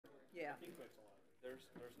Yeah. There's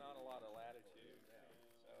not a lot of latitude,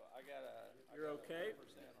 so I got a. You're okay.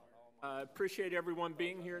 Appreciate everyone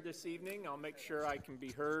being here this evening. I'll make sure I can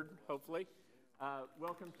be heard, hopefully.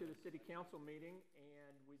 Welcome to the City Council meeting,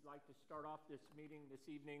 and we'd like to start off this meeting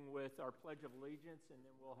this evening with our Pledge of Allegiance, and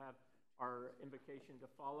then we'll have our invocation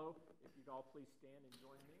to follow. If you'd all please stand and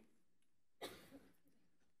join me.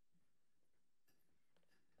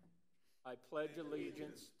 I pledge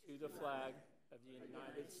allegiance to the flag of the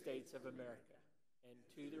United States of America and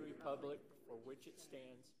to the republic for which it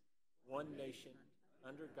stands, one nation,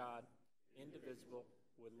 under God, indivisible,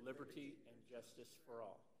 with liberty and justice for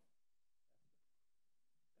all.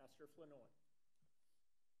 Pastor Flanoy.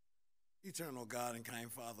 Eternal God and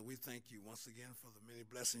kind Father, we thank you once again for the many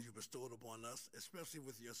blessings you bestowed upon us, especially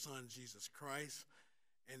with your Son, Jesus Christ,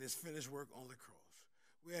 and his finished work on the cross.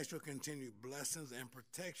 We ask your continued blessings and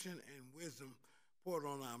protection and wisdom poured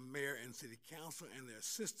on our mayor and city council and their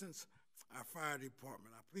assistants, our fire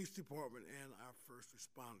department, our police department, and our first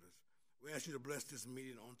responders. We ask you to bless this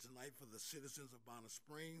meeting on tonight for the citizens of Bonner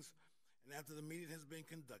Springs. And after the meeting has been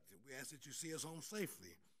conducted, we ask that you see us home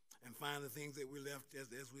safely and find the things that we left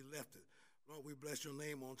as we left it. Lord, we bless your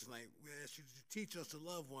name on tonight. We ask you to teach us to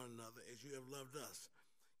love one another as you have loved us.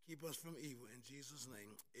 Keep us from evil. In Jesus'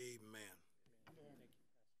 name, amen. Thank you, Pastor.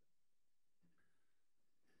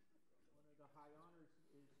 One of the high honors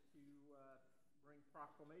is to bring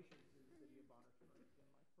proclamations to the city of Bonner Springs. And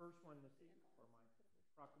my first one this evening, or my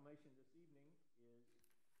proclamation this evening, is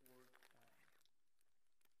for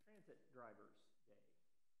Transit Drivers Day.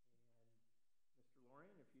 And Mr.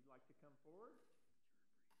 Lorian, if you'd like to come forward.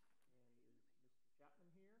 And is Mr. Chapman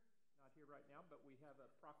here? Not here right now, but we have a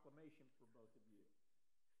proclamation for both of you.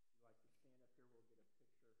 If you'd like to stand up here, we'll get a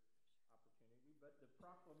picture opportunity. But the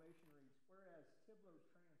proclamation reads, whereas Tiblo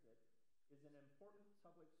Transit is an important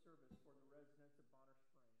public service for the residents of Bonner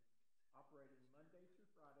Springs, operating Monday through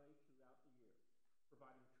Friday throughout the year,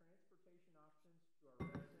 providing transportation options to our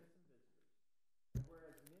residents and visitors. And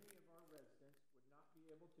whereas many of our residents would not be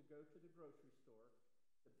able to go to the grocery store,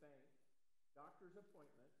 the bank, doctor's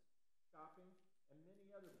appointments, shopping, and many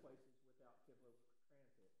other places without Tiblo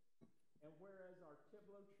Transit. And whereas our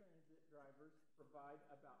Tiblo Transit drivers provide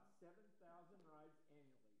about 7,000 rides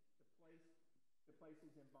annually to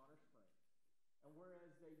places in Bonner Springs. And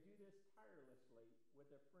whereas they do this tirelessly with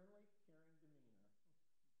a friendly, caring demeanor.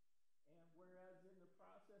 And whereas in the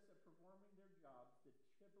process of performing their jobs, the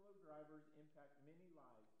Tiblo drivers impact many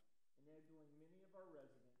lives, enabling many of our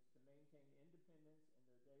residents to maintain independence in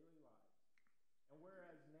their daily lives. And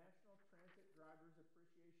whereas National Transit Drivers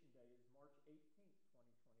Appreciation Day is March 18th,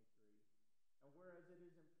 2023, and whereas it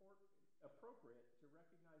is appropriate to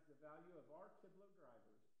recognize the value of our Tiblo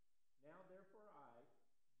drivers, now therefore I,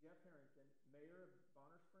 Jeff Harrington, Mayor of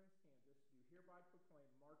Bonner Springs, Kansas, do hereby proclaim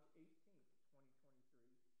March 18th,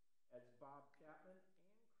 2023 as Bob Chapman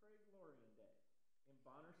and Craig Lorian Day in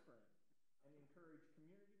Bonner Springs, and encourage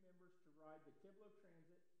community members to ride the Tiblo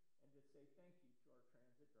Transit and to say thank you to our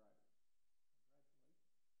transit drivers.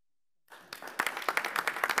 Congratulations.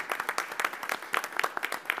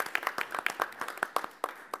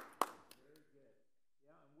 Very good.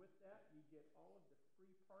 Yeah, and with that, you get all of the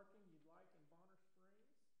free parking you'd like in Bonner Springs.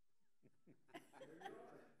 There you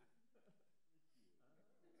are.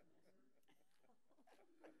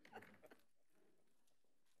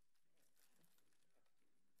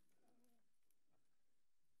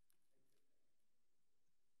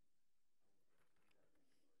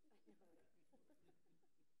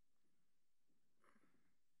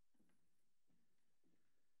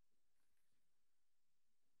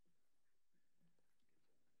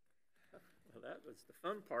 Well, that was the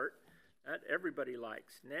fun part. That everybody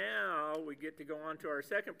likes. Now we get to go on to our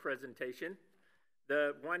second presentation,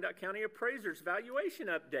 the Wyandotte County Appraiser's Valuation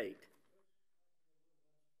Update.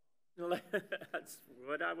 That's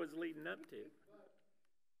what I was leading up to. I appreciate the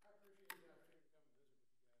opportunity to come and visit with you guys.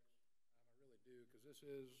 I really do, because this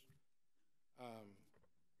is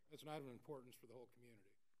it's an item of importance for the whole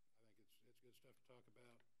community. I think it's good stuff to talk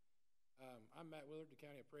about. I'm Matt Willard, the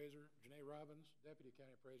County Appraiser. Janae Robbins, Deputy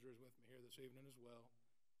County Appraiser, is with me here this evening as well.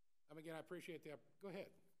 Again, I appreciate the go ahead.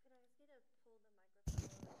 Could I ask you to pull the microphone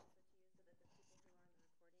a little bit closer to you so that the people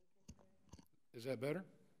who are on the recording can hear? Is that better?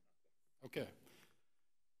 Okay.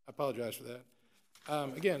 I apologize for that.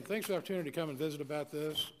 Again, thanks for the opportunity to come and visit about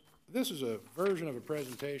this. This is a version of a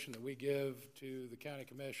presentation that we give to the County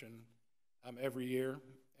Commission every year,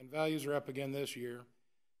 and values are up again this year.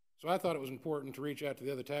 So I thought it was important to reach out to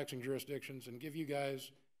the other taxing jurisdictions and give you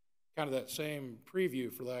guys kind of that same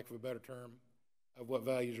preview, for lack of a better term, of what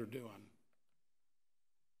values are doing.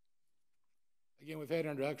 Again, we've had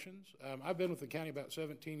introductions. I've been with the county about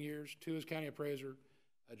 17 years, 2 as county appraiser.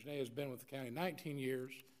 Janae has been with the county 19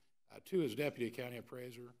 years, 2 as deputy county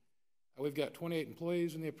appraiser. We've got 28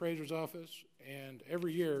 employees in the appraiser's office, and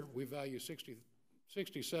every year we value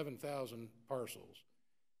 67,000 parcels.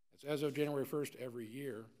 It's as of January 1st every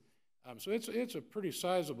year. So it's a pretty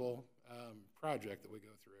sizable project that we go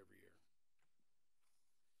through every year.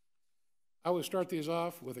 I always start these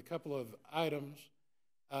off with a couple of items.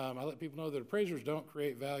 I let people know that appraisers don't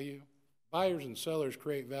create value. Buyers and sellers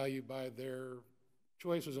create value by their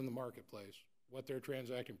choices in the marketplace, what they're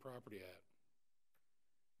transacting property at.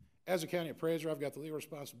 As a county appraiser, I've got the legal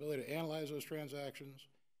responsibility to analyze those transactions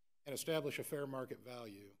and establish a fair market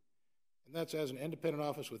value. And that's as an independent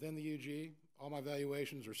office within the UG. All my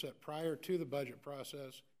valuations are set prior to the budget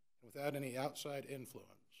process without any outside influence.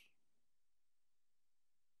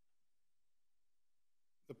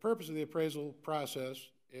 The purpose of the appraisal process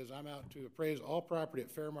is I'm out to appraise all property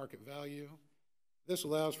at fair market value. This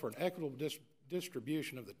allows for an equitable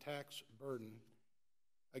distribution of the tax burden.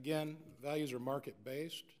 Again, values are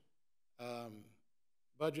market-based.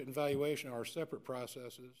 Budget and valuation are separate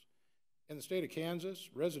processes. In the state of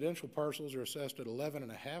Kansas, residential parcels are assessed at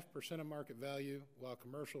 11.5% of market value, while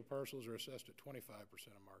commercial parcels are assessed at 25%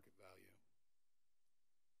 of market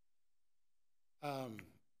value.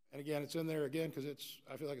 And again, it's in there again because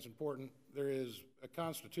I feel like it's important. There is a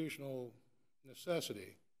constitutional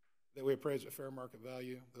necessity that we appraise at fair market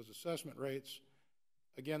value. Those assessment rates,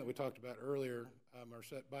 again, that we talked about earlier, are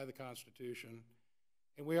set by the Constitution.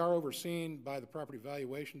 And we are overseen by the Property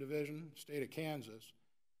Valuation Division, state of Kansas,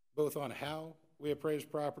 both on how we appraise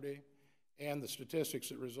property and the statistics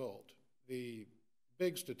that result. The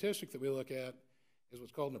big statistic that we look at is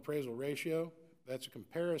what's called an appraisal ratio. That's a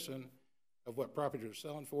comparison of what properties are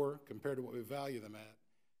selling for compared to what we value them at.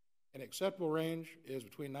 An acceptable range is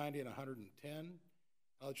between 90 and 110.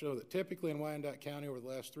 I'll let you know that typically in Wyandotte County over the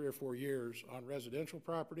last 3 or 4 years on residential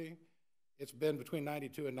property, it's been between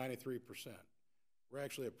 92 and 93%. We're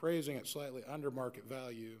actually appraising at slightly under market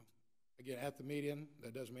value. Again, at the median,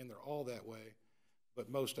 that doesn't mean they're all that way, but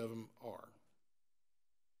most of them are.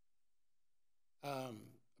 A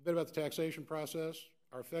bit about the taxation process.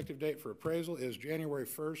 Our effective date for appraisal is January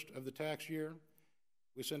 1st of the tax year.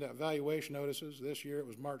 We send out valuation notices. This year it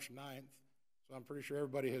was March 9th, so I'm pretty sure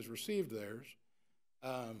everybody has received theirs.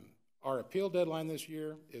 Our appeal deadline this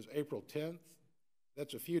year is April 10th.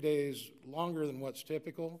 That's a few days longer than what's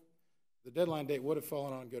typical. The deadline date would have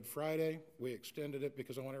fallen on Good Friday. We extended it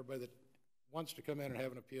because I want everybody that wants to come in and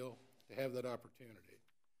have an appeal to have that opportunity.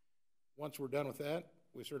 Once we're done with that,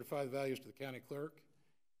 we certify the values to the county clerk.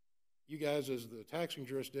 You guys, as the taxing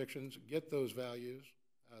jurisdictions, get those values,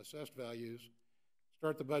 assessed values,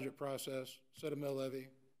 start the budget process, set a mill levy.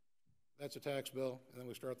 That's a tax bill, and then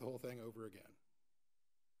we start the whole thing over again.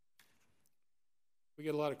 We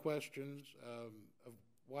get a lot of questions of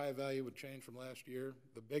why a value would change from last year.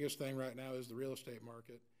 The biggest thing right now is the real estate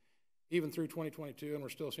market. Even through 2022, and we're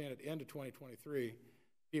still seeing it into 2023,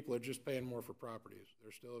 people are just paying more for properties.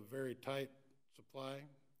 There's still a very tight supply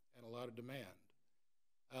and a lot of demand.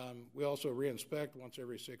 We also re-inspect once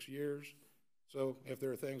every 6 years. So if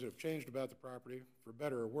there are things that have changed about the property, for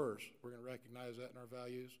better or worse, we're going to recognize that in our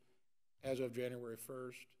values as of January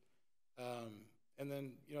 1st. And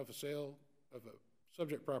then, you know, if a sale of a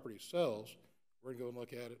subject property sells, we're going to go and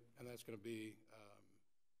look at it, and that's going to be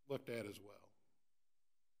looked at as well.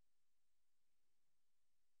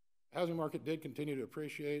 The housing market did continue to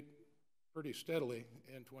appreciate pretty steadily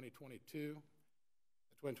in 2022.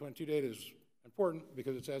 The 2022 date is important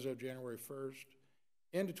because it's as of January 1st.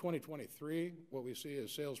 Into 2023, what we see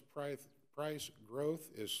is sales price growth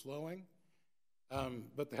is slowing,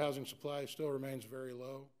 but the housing supply still remains very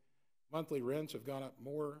low. Monthly rents have gone up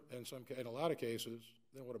more in a lot of cases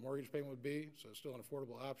than what a mortgage payment would be, so it's still an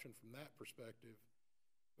affordable option from that perspective.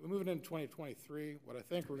 But moving into 2023, what I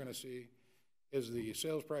think we're going to see is the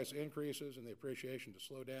sales price increases and the appreciation to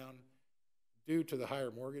slow down due to the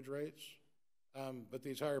higher mortgage rates. But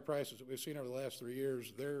these higher prices that we've seen over the last 3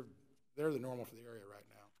 years, they're the normal for the area right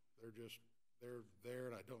now. They're there,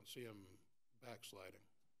 and I don't see them backsliding.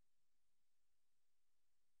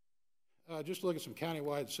 Just to look at some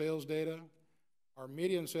countywide sales data. Our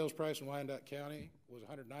median sales price in Wyandotte County was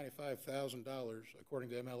 $195,000 according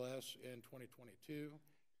to MLS in 2022.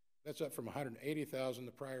 That's up from $180,000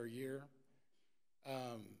 the prior year.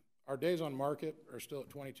 Our days on market are still at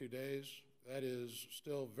 22 days. That is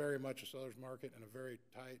still very much a seller's market and a very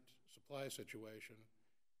tight supply situation.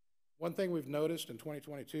 One thing we've noticed in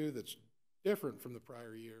 2022 that's different from the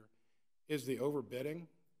prior year is the overbidding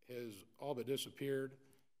has all but disappeared.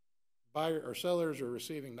 buyer or sellers are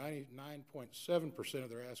receiving 99.7% of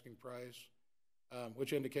their asking price,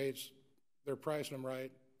 which indicates they're pricing them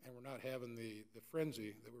right, and we're not having the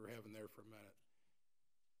frenzy that we were having there for a minute.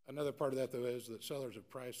 Another part of that, though, is that sellers have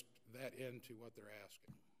priced that into what they're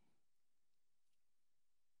asking.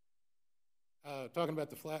 Talking about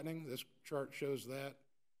the flattening, this chart shows that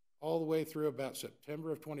all the way through about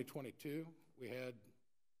September of 2022, we had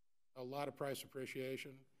a lot of price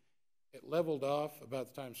appreciation. It leveled off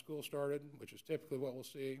about the time school started, which is typically what we'll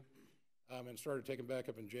see, and started taking back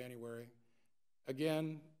up in January.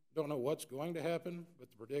 Again, don't know what's going to happen, but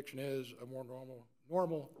the prediction is a more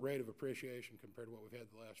normal rate of appreciation compared to what we've had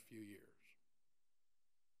the last few years.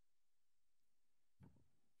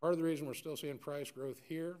 Part of the reason we're still seeing price growth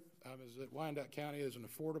here is that Wyandotte County is an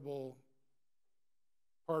affordable,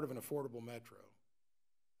 part of an affordable metro.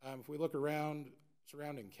 If we look around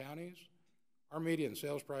surrounding counties, our median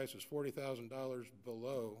sales price is $40,000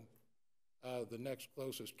 below the next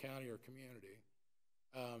closest county or community.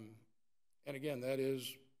 And again, that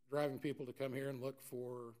is driving people to come here and look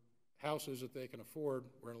for houses that they can afford,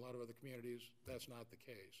 where in a lot of other communities, that's not the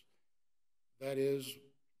case. That is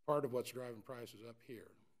part of what's driving prices up here.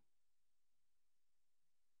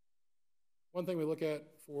 One thing we look at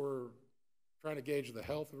for trying to gauge the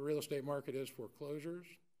health of the real estate market is foreclosures.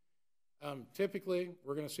 Typically,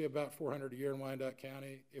 we're going to see about 400 a year in Wyandotte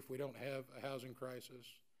County if we don't have a housing crisis.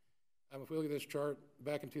 If we look at this chart,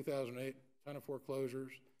 back in 2008, a ton of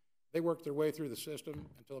foreclosures. They worked their way through the system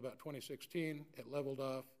until about 2016. It leveled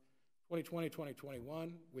off. 2020,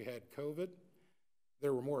 2021, we had COVID.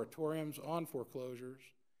 There were moratoriums on foreclosures.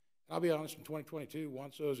 And I'll be honest, in 2022,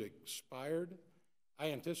 once those expired,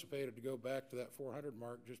 I anticipated to go back to that 400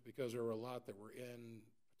 mark just because there were a lot that were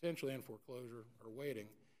potentially in foreclosure or waiting.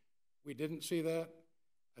 We didn't see that.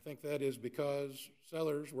 I think that is because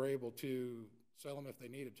sellers were able to sell them if they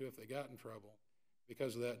needed to, if they got in trouble,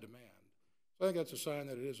 because of that demand. So I think that's a sign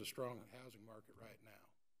that it is a strong housing market right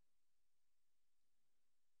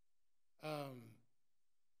now.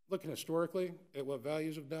 Looking historically at what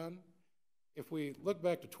values have done, if we look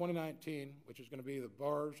back to 2019, which is going to be the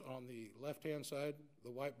bars on the left-hand side,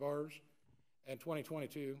 the white bars, and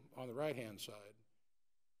 2022 on the right-hand side,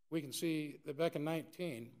 we can see that back in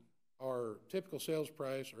 19, our typical sales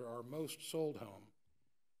price, or our most sold home,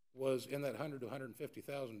 was in that $100,000 to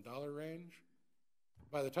 $150,000 range.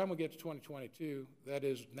 By the time we get to 2022, that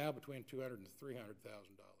is now between $200,000 and $300,000.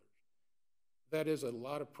 That is a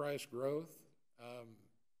lot of price growth,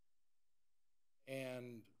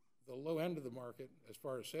 and the low end of the market, as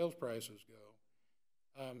far as sales prices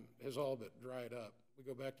go, has all but dried up. We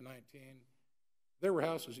go back to 19. There were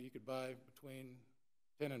houses that you could buy between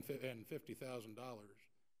 $10,000 and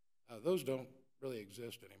 $50,000. Those don't really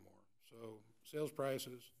exist anymore. So sales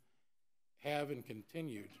prices have and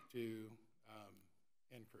continued to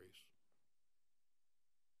increase.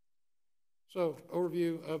 So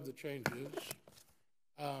overview of the changes.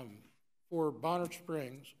 For Bonner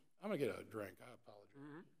Springs, I'm going to get a drink. I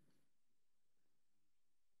apologize.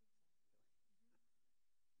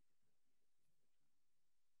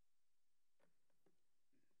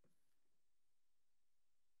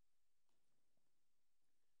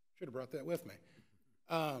 Should have brought that with me.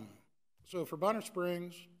 So for Bonner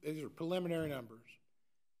Springs, these are preliminary numbers.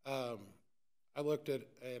 I looked at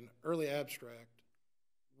an early abstract.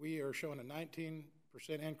 We are showing a 19%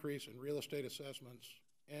 increase in real estate assessments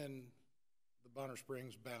in the Bonner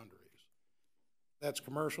Springs boundaries. That's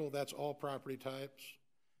commercial, that's all property types.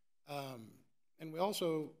 And we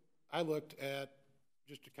also, I looked at,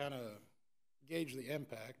 just to kind of gauge the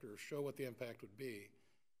impact or show what the impact would be,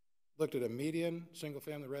 looked at a median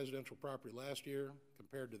single-family residential property last year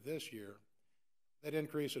compared to this year. That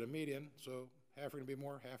increase at a median, so half are going to be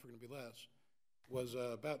more, half are going to be less, was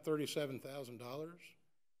about $37,000.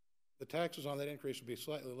 The taxes on that increase would be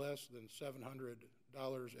slightly less than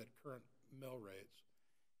 $700 at current mill rates.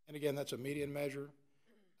 And again, that's a median measure.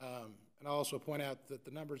 And I'll also point out that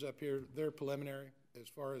the numbers up here, they're preliminary as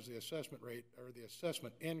far as the assessment rate or the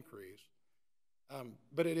assessment increase,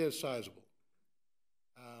 but it is sizable.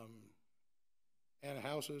 And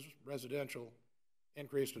houses, residential,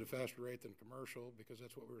 increased at a faster rate than commercial because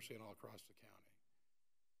that's what we were seeing all across the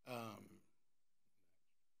county.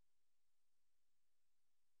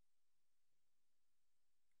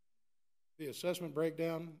 The assessment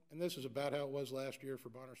breakdown, and this is about how it was last year for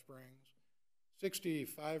Bonner Springs.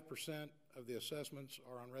 65% of the assessments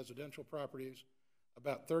are on residential properties,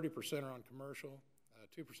 about 30% are on commercial,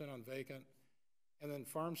 2% on vacant, and then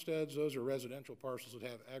farmsteads, those are residential parcels that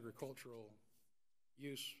have agricultural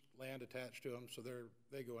use land attached to them, so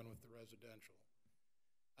they go in with the residential.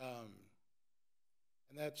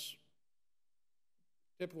 And that's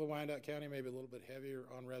Typical Wyandotte County, maybe a little bit heavier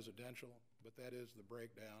on residential, but that is the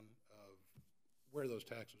breakdown of where those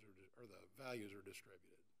taxes or the values are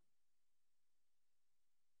distributed.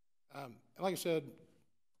 And like I said,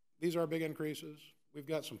 these are big increases. We've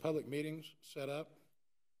got some public meetings set up,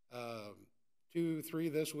 2, 3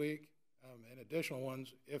 this week, and additional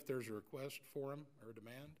ones if there's a request for them or a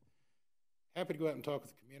demand. Happy to go out and talk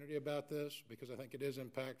with the community about this because I think it is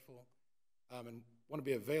impactful, and want to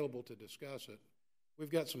be available to discuss it. We've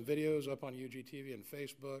got some videos up on UGTV and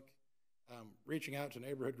Facebook, reaching out to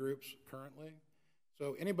neighborhood groups currently.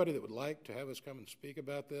 So anybody that would like to have us come and speak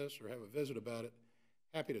about this or have a visit about it,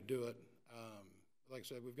 happy to do it. Like I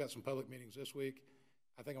said, we've got some public meetings this week.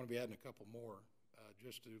 I think I'm going to be adding a couple more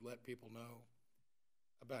just to let people know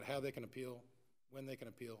about how they can appeal, when they can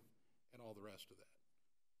appeal, and all the rest of that.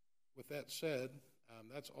 With that said,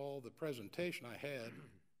 that's all the presentation I had,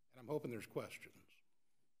 and I'm hoping there's questions.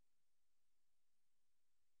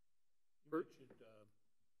 You mentioned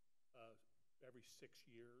every 6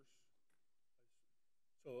 years.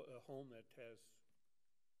 So a home that has,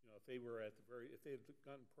 you know, if they had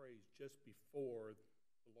gotten praised just before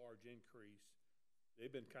the large increase,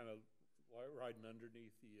 they've been kind of riding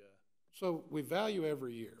underneath the. So we value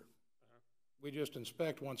every year. We just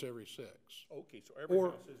inspect once every 6. Okay, so every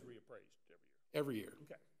house is reappraised every year. Every year.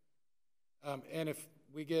 Okay. And if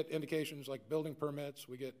we get indications like building permits,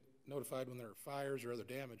 we get notified when there are fires or other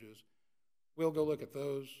damages, we'll go look at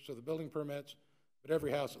those. So the building permits, but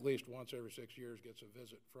every house at least once every 6 years gets a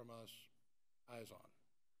visit from us, eyes on.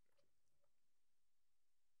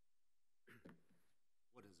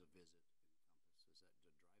 What does a visit encompass? Is that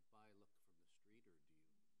to drive by, look from the street, or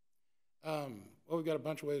do you? Well, we've got a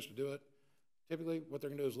bunch of ways to do it. Typically, what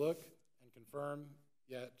they're going to do is look and confirm,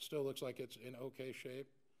 yeah, it still looks like it's in okay shape.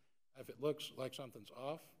 If it looks like something's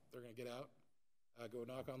off, they're going to get out, go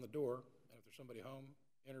knock on the door, and if there's somebody home,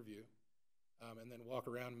 interview, and then walk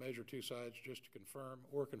around, measure 2 sides just to confirm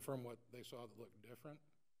what they saw that looked different.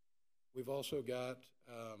 We've also got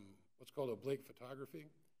what's called oblique photography.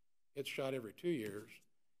 It's shot every 2 years,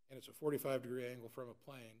 and it's a 45-degree angle from a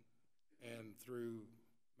plane, and through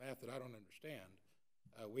math that I don't understand,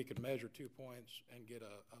 we could measure 2 points and get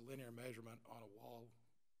a linear measurement on a wall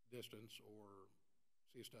distance or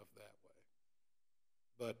see stuff that way.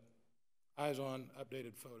 But eyes on,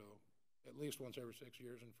 updated photo, at least once every 6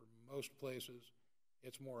 years, and for most places,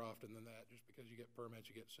 it's more often than that, just because you get permits,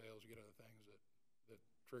 you get sales, you get other things that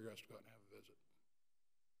trigger us to go out and have a visit.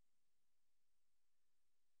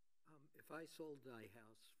 If I sold my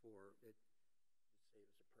house for it, let's say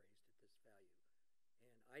it was appraised at this value,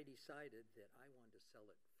 and I decided that I wanted to sell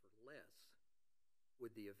it for less,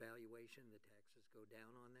 would the evaluation, the taxes go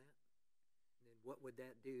down on that? And then what would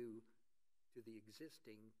that do to the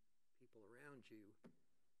existing people around you?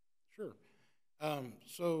 Sure.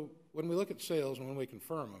 So when we look at sales and when we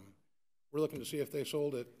confirm them, we're looking to see if they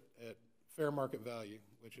sold it at fair market value,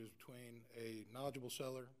 which is between a knowledgeable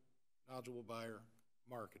seller, knowledgeable buyer,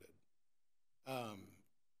 marketed.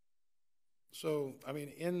 So, I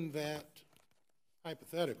mean, in that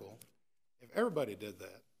hypothetical, if everybody did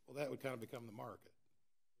that, well, that would kind of become the market.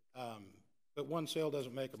 But one sale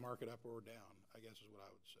doesn't make a market up or down, I guess is what I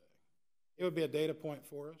would say. It would be a data point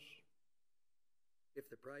for us. If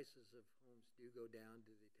the prices of homes do go down,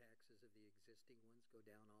 do the taxes of the existing ones go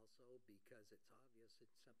down also? Because it's obvious,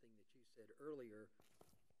 it's something that you said earlier,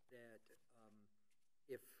 that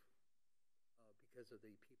if because of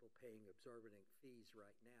the people paying exorbitant fees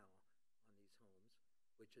right now on these homes,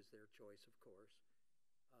 which is their choice, of course,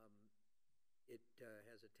 it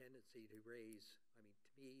has a tendency to raise, I mean,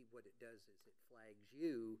 to me, what it does is it flags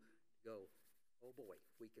you to go, oh boy,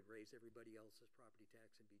 we could raise everybody else's property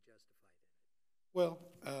tax and be justified in it. Well,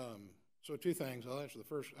 so 2 things. I'll answer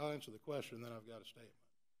the question, then I've got a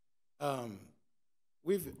statement.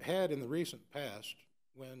 We've had in the recent past,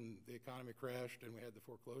 when the economy crashed and we had the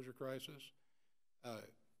foreclosure crisis,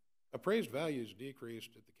 appraised values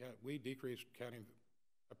decreased at the county. We decreased county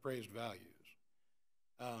appraised values,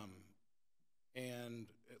 and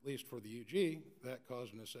at least for the UG, that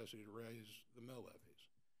caused a necessity to raise the mill levies.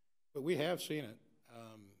 But we have seen it,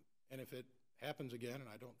 and if it happens again, and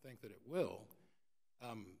I don't think that it will,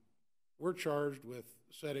 we're charged with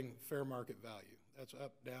setting fair market value. That's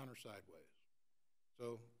up, down, or sideways.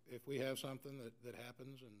 So if we have something that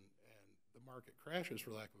happens and the market crashes,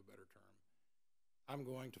 for lack of a better term, I'm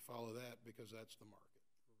going to follow that because that's the market.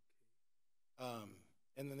 Okay.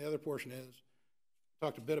 And then the other portion is,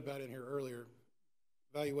 talked a bit about it in here earlier,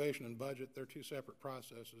 valuation and budget, they're 2 separate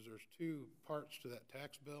processes. There's 2 parts to that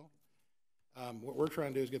tax bill. What we're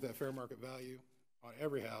trying to do is get that fair market value on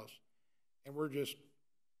every house, and we're just,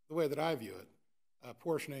 the way that I view it,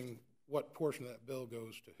 portioning what portion of that bill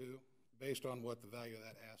goes to who, based on what the value of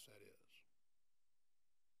that asset is.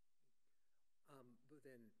 But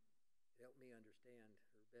then, help me understand,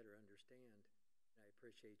 or better understand, and I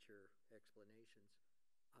appreciate your explanations.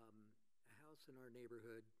 A house in our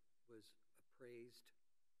neighborhood was appraised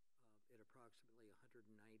at approximately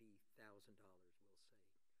 $190,000, we'll say.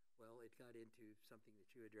 Well, it got into something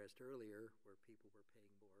that you addressed earlier, where people were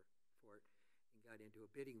paying more for it, and got into a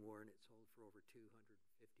bidding war, and it sold for over $250,000.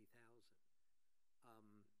 And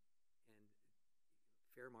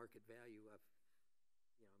fair market value of,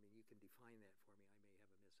 I mean, you can define that for me.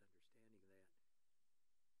 I may have a misunderstanding of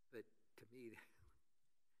that. But to me,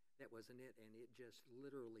 that wasn't it, and it just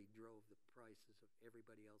literally drove the prices of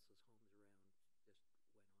everybody else's homes around, just went on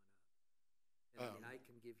up. And I mean, I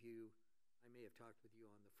can give you, I may have talked with you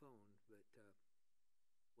on the phone, but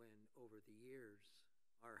when over the years,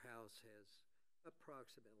 our house has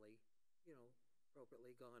approximately,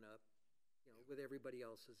 appropriately gone up, with everybody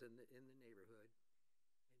else's in the neighborhood.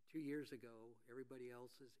 And 2 years ago, everybody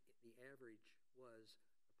else's, the average was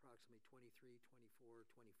approximately 23, 24,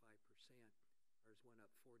 25%. Ours went up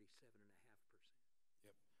 47.5%.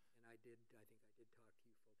 Yep. And I think I did talk to you folks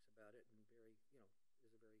about it, and very,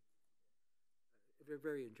 it was a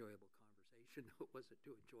very enjoyable conversation. It wasn't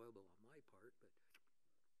too enjoyable on my part, but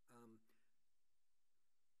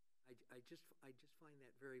I just find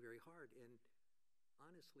that very, very hard. And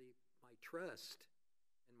honestly, my trust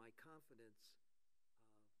and my confidence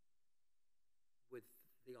with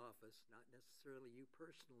the office, not necessarily you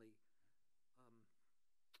personally,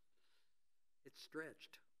 it's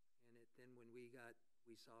stretched. And then when we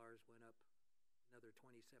saw ours went up another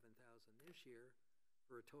 $27,000 this year,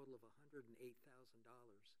 for a total of $108,000 in 2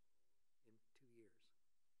 years.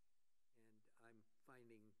 And I'm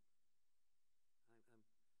finding, okay,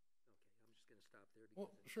 I'm just going to stop there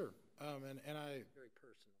because it's sure. And I very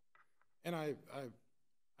personal. And I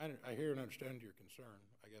hear and understand your concern.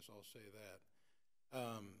 I guess I'll say that.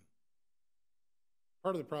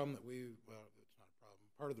 Part of the problem that it's not a problem.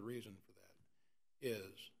 Part of the reason for that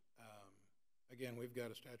is, again, we've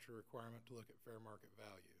got a statutory requirement to look at fair market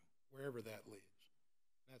value, wherever that leads.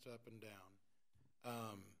 That's up and down.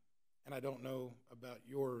 And I don't know about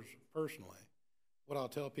yours personally. What I'll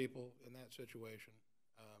tell people in that situation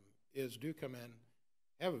is do come in,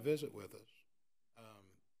 have a visit with us,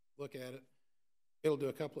 look at it. It'll do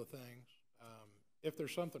a couple of things. If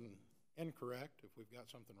there's something incorrect, if we've got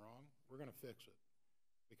something wrong, we're going to fix it.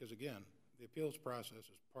 Because again, the appeals process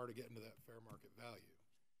is part of getting to that fair market value.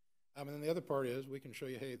 And then the other part is we can show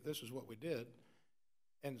you, hey, this is what we did.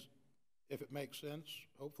 And if it makes sense,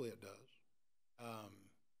 hopefully it does.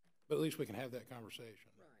 But at least we can have that conversation.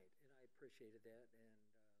 Right, and I appreciated that, and I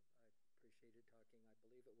appreciated talking, I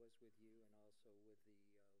believe it was with you and also with the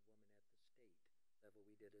woman at the state level.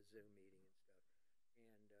 We did a Zoom meeting and stuff,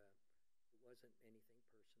 and it wasn't anything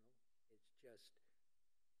personal. It's just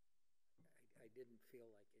I didn't feel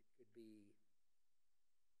like it could be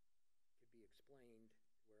explained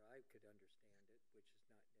where I could understand it, which is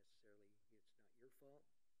not necessarily, it's not your fault.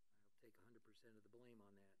 I'll take 100% of the blame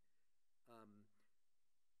on that.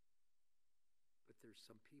 But there's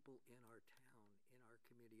some people in our town, in our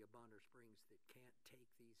community of Bonner Springs, that can't take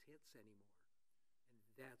these hits anymore. And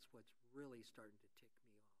that's what's really starting to tick me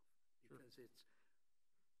off. Because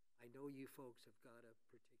I know you folks have got a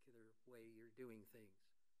particular way you're doing things.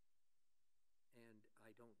 And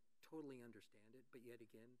I don't totally understand it, but yet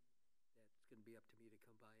again, that's going to be up to me to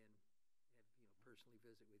come by and personally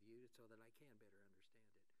visit with you so that I can better understand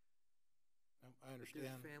it. I understand.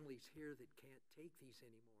 There's families here that can't take these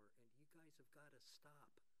anymore, and you guys have got to stop.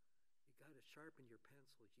 You got to sharpen your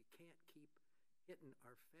pencils. You can't keep hitting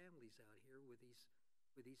our families out here with these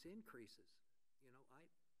increases. I know I'm not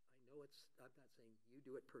saying you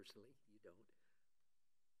do it personally. You don't.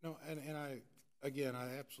 No, and I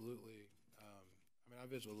absolutely, I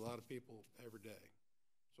visit a lot of people every day.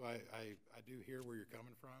 So I do hear where you're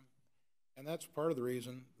coming from. And that's part of the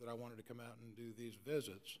reason that I wanted to come out and do these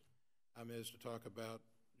visits, is to talk about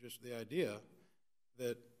just the idea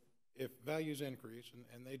that if values increase,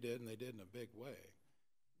 and they did in a big way,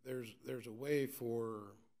 there's a way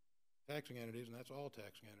for taxing entities, and that's all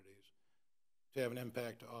taxing entities, to have an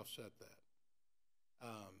impact to offset that.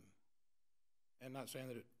 And not saying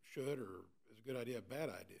that it should or is a good idea, a bad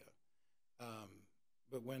idea.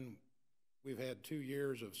 But when we've had 2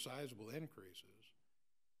 years of sizable increases,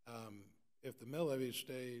 if the mill levies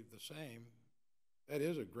stay the same, that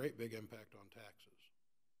is a great big impact on taxes.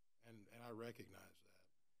 And I recognize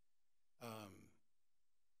that.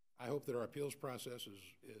 I hope that our appeals process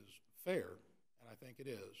is fair, and I think it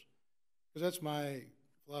is. Because that's my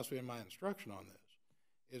philosophy and my instruction on this.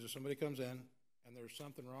 is if somebody comes in and there's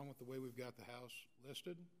something wrong with the way we've got the house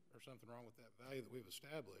listed or something wrong with that value that we've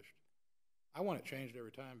established, I want it changed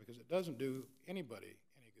every time because it doesn't do anybody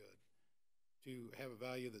any good to have a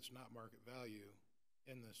value that's not market value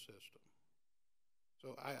in this system.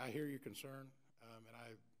 So I hear your concern, and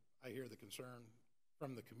I hear the concern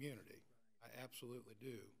from the community. I absolutely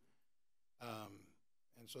do.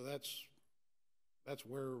 And so that's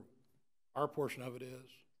where our portion of it is.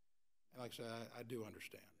 And like I said, I do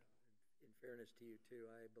understand. In fairness to you too,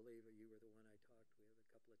 I believe you were the one I talked with a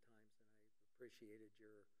couple of times, and I appreciated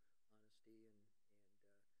your honesty and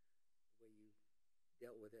the way you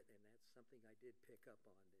dealt with it. And that's something I did pick up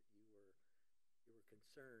on, that you were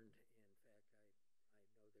concerned. In fact,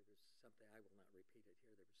 I know there was something, I will not repeat it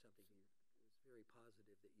here. There was something it was very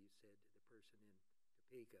positive that you said to the person in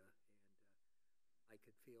Topeka, and I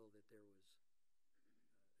could feel that there was a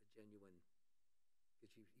genuine,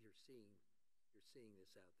 because you're seeing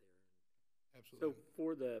this out there. Absolutely. So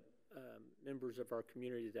for the members of our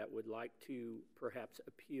community that would like to perhaps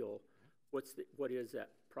appeal, what is that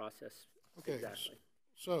process Okay, exactly?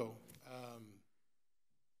 so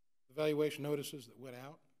the valuation notices that went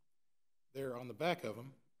out, they're on the back of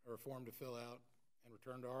them, are a form to fill out and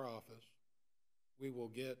return to our office. We will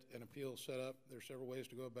get an appeal set up. There's several ways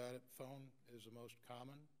to go about it. Phone is the most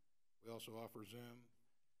common. We also offer Zoom.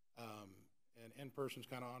 And in-person's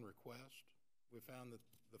kind of on request. We found that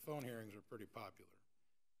the phone hearings are pretty popular.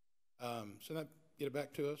 So get it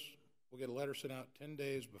back to us. We'll get a letter sent out 10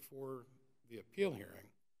 days before the appeal hearing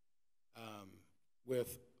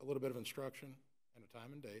with a little bit of instruction and a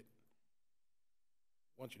time and date.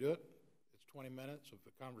 Once you do it, it's 20 minutes of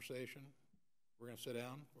a conversation. We're going to sit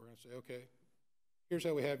down. We're going to say, okay, here's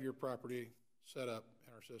how we have your property set up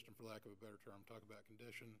in our system, for lack of a better term. Talk about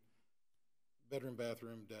condition, bedroom,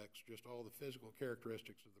 bathroom, decks, just all the physical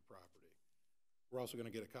characteristics of the property. We're also going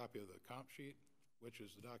to get a copy of the comp sheet, which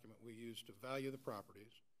is the document we use to value the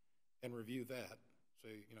properties, and review that.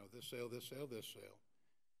 Say, you know, this sale, this sale, this sale.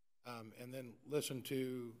 And then listen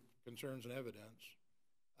to concerns and evidence.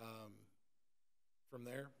 From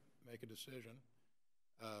there, make a decision.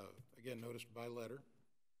 Again, noticed by letter.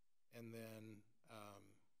 And then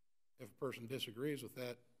if a person disagrees with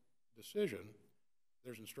that decision,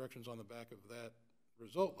 there's instructions on the back of that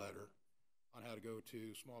result letter on how to go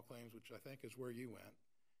to small claims, which I think is where you went,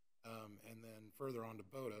 and then further on to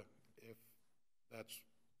BOTA if that's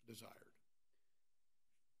desired.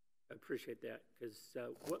 I appreciate that, because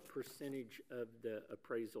what percentage of the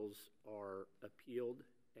appraisals are appealed,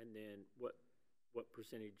 and then what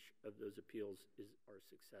percentage of those appeals are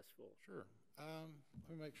successful? Sure.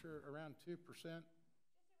 Let me make sure, around 2%.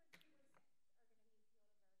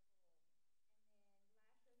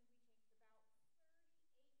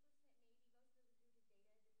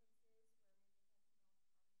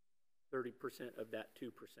 $30% of that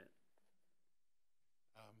 2%.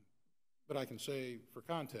 But I can say, for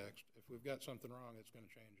context, if we've got something wrong, it's going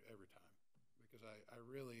to change every time, because I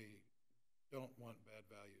really don't want bad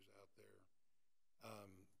values out there.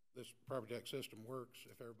 This property tax system works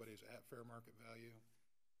if everybody's at fair market value.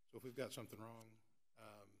 So if we've got something wrong,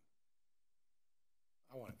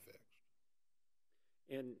 I want it fixed.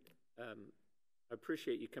 And I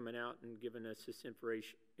appreciate you coming out and giving us this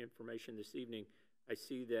information this evening. I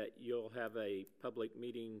see that you'll have a public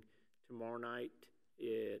meeting tomorrow night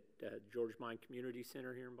at George Mine Community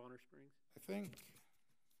Center here in Bonner Springs. I think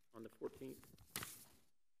on the 14th.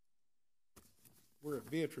 We're at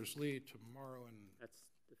Beatrice Lee tomorrow, and that's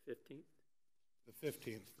the 15th? The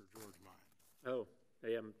 15th for George Mine. Oh,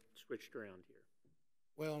 they haven't switched around here.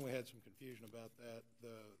 Well, and we had some confusion about that.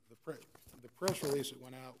 The press release that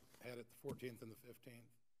went out had it the 14th and the 15th.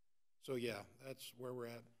 So yeah, that's where we're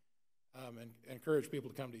at. And encourage people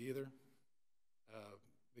to come to either,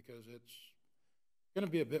 because it's going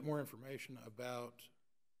to be a bit more information about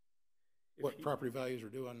what property values are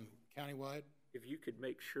doing countywide. If you could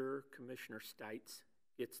make sure Commissioner Stites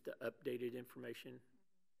gets the updated information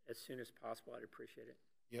as soon as possible, I'd appreciate it.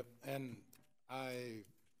 Yep, and I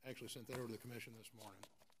actually sent that over to the commission this morning,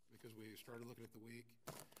 because we started looking at the week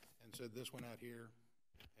and said this went out here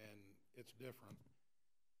and it's different,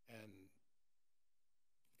 and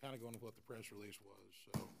kind of going with what the press release was.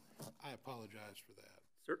 So I apologize for that.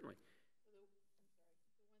 Certainly.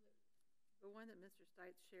 The one that Mr.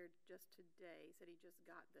 Stites shared just today, said he just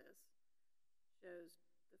got this, shows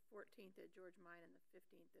the 14th at George Mine and the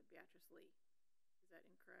 15th at Beatrice Lee. Is that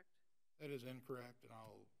incorrect? That is incorrect, and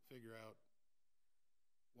I'll figure out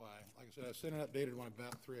why. Like I said, I sent an updated one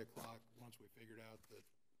about 3 o'clock once we figured out that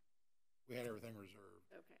we had everything reserved.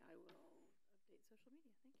 Okay, I will update social media.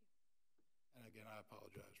 Thank you. And And again, I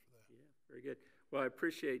apologize for that. Yeah, very good. Well, I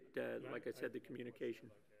appreciate, like I said, the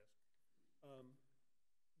communication. I'd like to ask.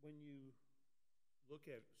 When you look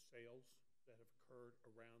at sales that have occurred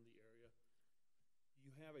around the area, do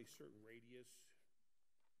you have a certain radius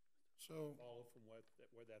So, follow from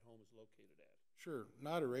where that home is located at? sure,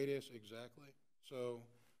 not a radius exactly. So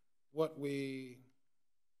what we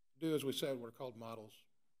do is we said what are called models.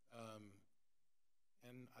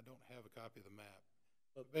 And I don't have a copy of the map.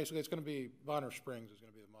 But basically, it's going to be, Bonner Springs is going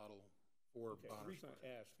to be the model for Okay, the Bonner reason Springs.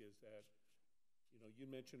 I ask is that, you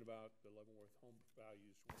mentioned about the Leavenworth home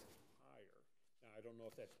values were higher. Now, I don't know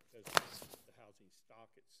if that's because of the housing stock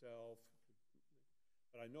itself,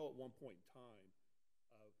 but I know at one point in time,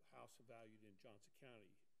 a house valued in Johnson County,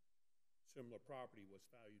 similar property was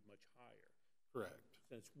valued much higher. Correct.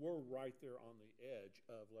 Since we're right there on the edge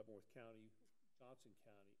of Leavenworth County, Johnson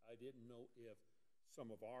County, I didn't know if some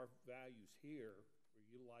of our values here were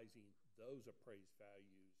utilizing those appraised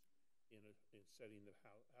values in setting the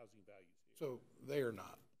housing values here. So they are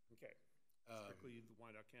not. Okay, strictly the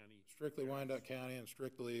Wyandotte County. Strictly Wyandotte County and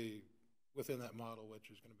strictly within that model, which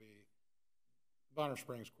is going to be Bonner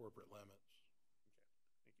Springs corporate limits. Okay,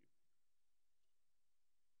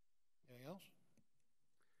 thank you. Anything else?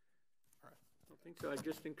 All right. I don't think so. I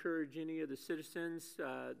just encourage any of the citizens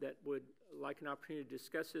that would like an opportunity to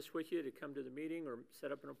discuss this with you to come to the meeting or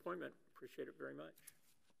set up an appointment. Appreciate it very much.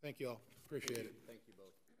 Thank you all. Appreciate it. Thank you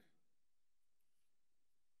both.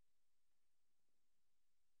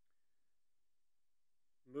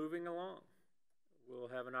 Moving along, we'll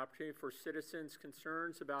have an opportunity for citizens'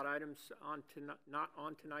 concerns about items not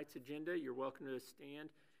on tonight's agenda. You're welcome to stand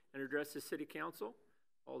and address the city council.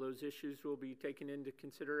 All those issues will be taken into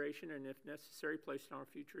consideration and, if necessary, placed on a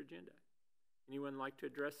future agenda. Anyone like to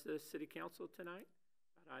address the city council tonight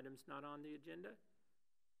about items not on the agenda?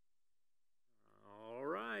 All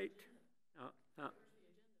right.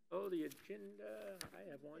 Oh, the agenda. I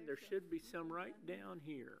have one. There should be some right down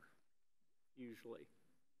here, usually.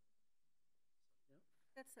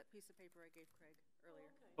 That's that piece of paper I gave Craig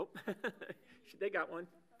earlier. Oh, they got one.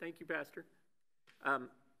 Thank you, Pastor.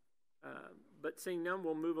 But seeing none,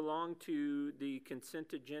 we'll move along to the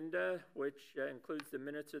consent agenda, which includes the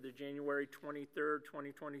minutes of the January 23rd,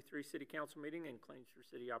 2023 City Council meeting and claims for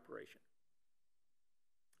city operation.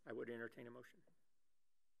 I would entertain a motion.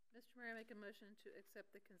 Mr. Mayor, I make a motion to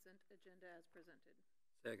accept the consent agenda as presented.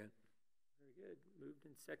 Second. Very good. Moved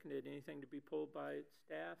and seconded. Anything to be pulled by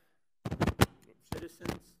staff?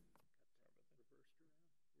 Citizens?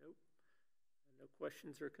 Nope. No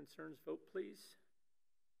questions or concerns. Vote, please.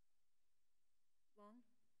 Long?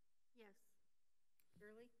 Yes.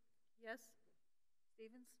 Gurley? Yes.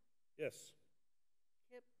 Stevens? Yes.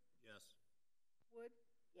 Kip? Yes. Wood?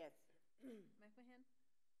 Yes. McMahon?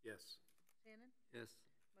 Yes. Shannon? Yes.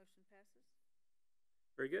 Motion passes.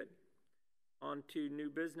 Very good. On to new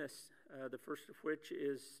business, the first of which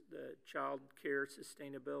is the Child Care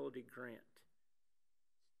Sustainability Grant.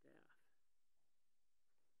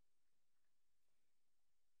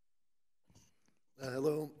 Staff.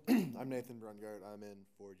 Hello, I'm Nathan Brungart. I'm in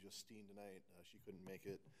for Justine tonight. She couldn't make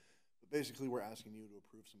it. But basically, we're asking you to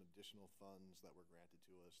approve some additional funds that were granted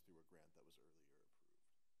to us through a grant that was earlier approved.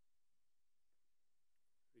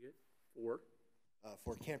 Very good.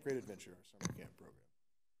 For Camp Great Adventure, our summer camp program.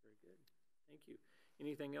 Very good. Thank you.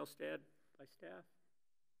 Anything else to add by staff?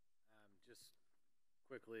 Just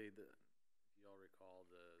quickly, if you all recall,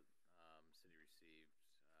 the city received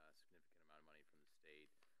a significant amount of money from the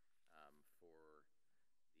state for the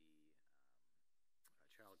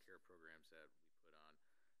child care programs that we put on.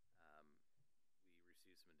 We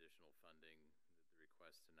received some additional funding. The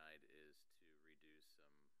request tonight is to reduce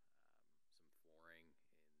some flooring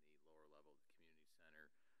in the lower level of the community center.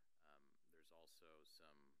 There's also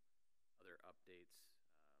some other updates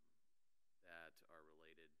that are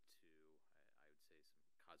related to,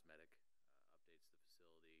 I would say, some cosmetic updates to the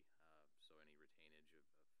facility. So any retainage of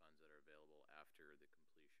funds that are available after the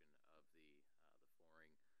completion of the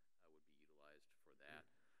flooring would be utilized for that.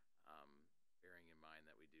 Bearing in mind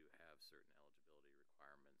that we do have certain eligibility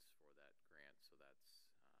requirements for that grant, so that's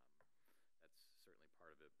certainly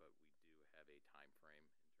part of it. But we do have a time frame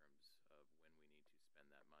in terms of when we need to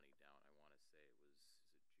spend that money down. I want to say is it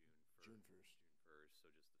June 1st? June 1st,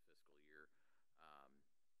 so just the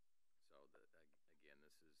fiscal year. Again,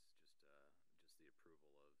 this is just the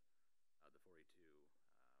approval of the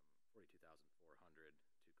 $42,400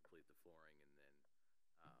 to complete the flooring, and then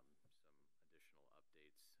some additional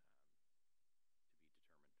updates to be determined.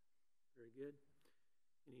 Very good.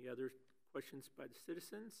 Any other questions by the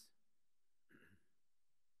citizens?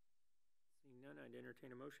 Seeing none, I'd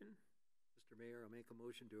entertain a motion. Mr. Mayor, I'll make a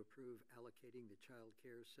motion to approve allocating the child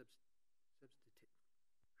care Sustain.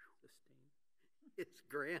 its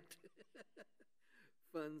grant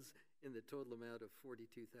funds in the total amount of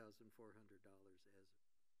 $42,400 as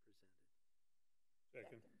presented.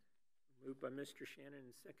 Second. Moved by Mr. Shannon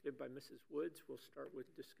and seconded by Mrs. Woods. We'll start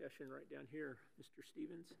with discussion right down here. Mr.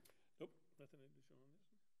 Stevens? Nope, nothing additional on this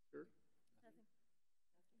one. Sure. Nothing.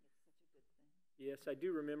 Yes, I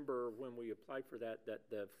do remember when we applied for that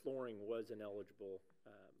the flooring was an eligible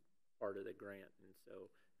part of the grant, and so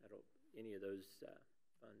any of those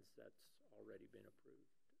funds, that's already been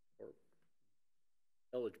approved, or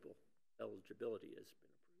eligibility has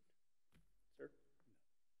been approved. Sir?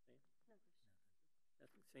 No question.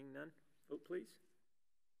 Nothing, seeing none? Vote, please.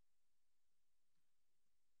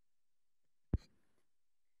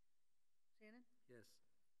 Shannon? Yes.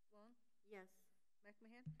 Long? Yes.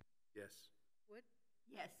 McMahon? Yes. Wood?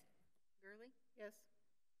 Yes. Gurley? Yes.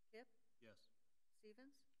 Kip? Yes.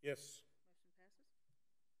 Stevens? Yes. Motion passes.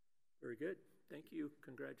 Very good. Thank you.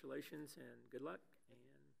 Congratulations and good luck. And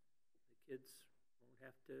the kids won't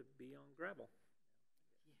have to be on gravel.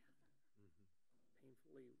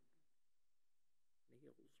 Painfully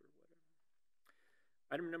nails or whatever.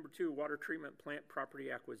 Item number 2, water treatment plant property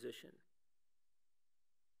acquisition.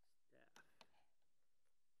 Staff.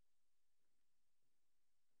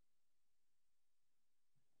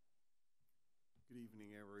 Good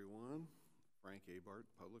evening, everyone. Frank Abart,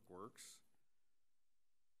 Public Works.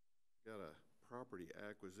 Got a property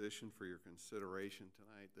acquisition for your consideration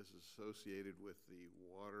tonight. This is associated with the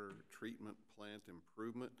water treatment plant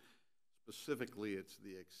improvement. Specifically, it's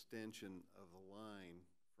the extension of the line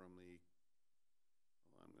from the,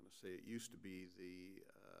 well, I'm going to say it used to be the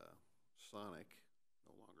Sonic,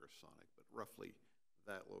 no longer Sonic, but roughly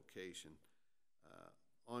that location,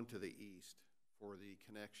 onto the east for the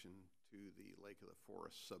connection to the Lake of the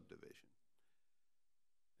Forest subdivision.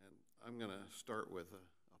 And I'm going to start with a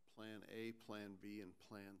Plan A, Plan B, and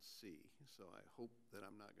Plan C. So I hope that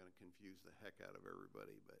I'm not going to confuse the heck out of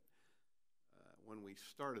everybody, but when we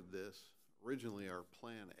started this, originally our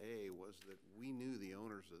Plan A was that we knew the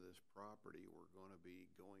owners of this property were going to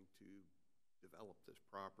develop this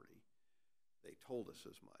property. They told us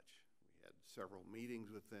as much. We had several meetings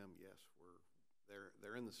with them. Yes,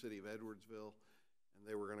 they're in the city of Edwardsville, and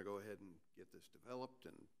they were going to go ahead and get this developed,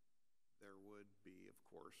 and there would be, of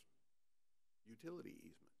course, utility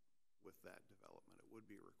easement with that development. It would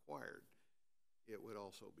be required. It would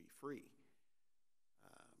also be free.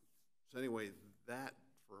 So anyway, that,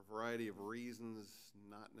 for a variety of reasons,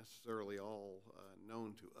 not necessarily all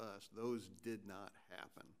known to us, those did not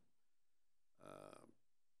happen.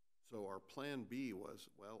 So our Plan B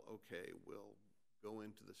was, well, okay, we'll go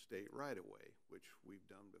into the state right-of-way, which we've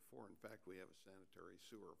done before. In fact, we have a sanitary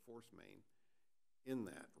sewer force main in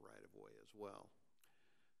that right-of-way as well.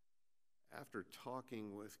 After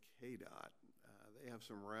talking with KDOT, they have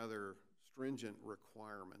some rather stringent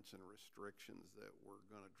requirements and restrictions that were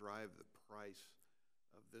going to drive the price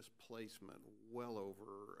of this placement well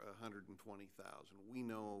over $120,000. We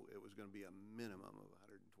know it was going to be a minimum of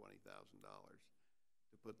 $120,000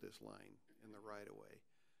 to put this line in the right-of-way.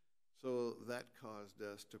 So that caused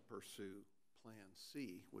us to pursue Plan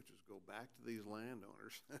C, which is go back to these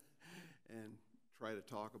landowners and try to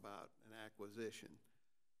talk about an acquisition.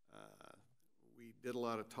 We did a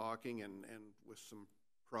lot of talking, and with some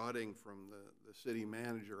prodding from the city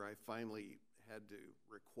manager, I finally had to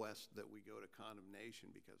request that we go to condemnation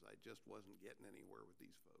because I just wasn't getting anywhere with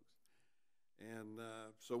these folks. And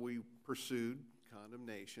so we pursued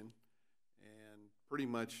condemnation, and pretty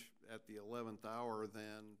much at the 11th hour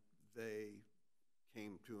then they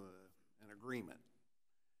came to an agreement.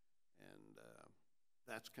 And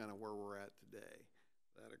that's kind of where we're at today.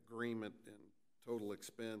 That agreement in total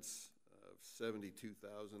expense of $72,924.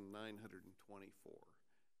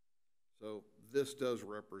 So this does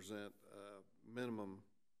represent a minimum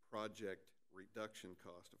project reduction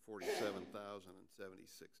cost of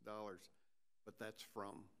 $47,076, but that's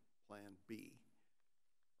from Plan B.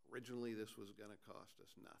 Originally, this was going to cost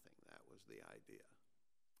us nothing. That was the idea,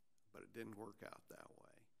 but it didn't work out that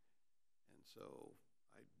way. And so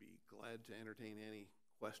I'd be glad to entertain any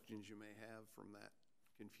questions you may have from that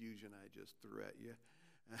confusion I just threw at you.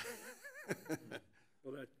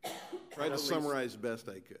 Well, Tried to summarize best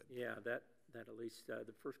I could. Yeah, that at least,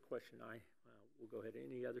 the first question I will go ahead.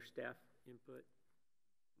 Any other staff input?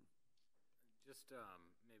 Just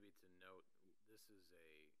maybe to note, this is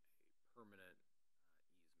a permanent easement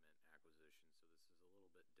acquisition, so this is a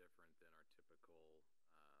little bit different than our typical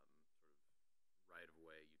sort of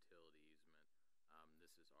right-of-way utility easement.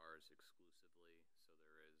 This is ours exclusively, so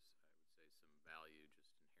there is, I would say, some value just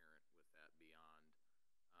inherent with that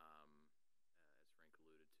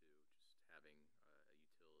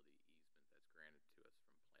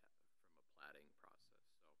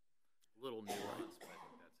little nuance, but I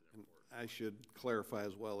think that's an And important. I should clarify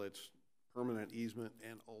as well, it's permanent easement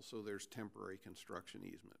and also there's temporary construction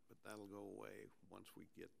easement, but that'll go away once we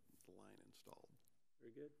get the line installed.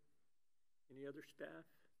 Very good. Any other staff?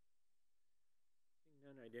 Seeing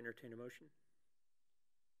none, I'd entertain a motion.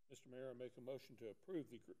 Mr. Mayor, I make a motion to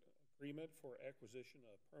approve the agreement for acquisition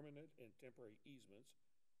of permanent and temporary easements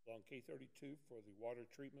along K-32 for the water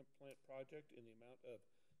treatment plant project in the amount of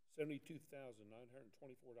 $72,924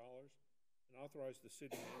 and authorize the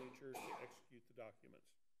city manager to execute the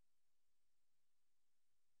documents.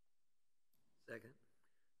 Second.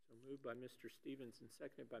 So moved by Mr. Stevens and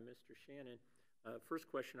seconded by Mr. Shannon.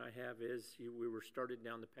 First question I have is, we were started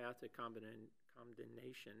down the path of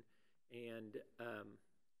condemnation, and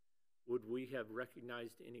would we have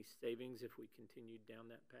recognized any savings if we continued down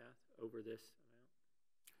that path over this amount?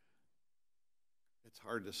 It's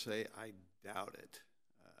hard to say. I doubt it,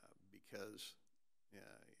 because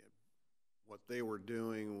what they were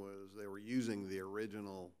doing was they were using the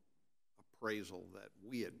original appraisal that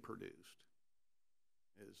we had produced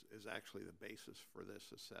is actually the basis for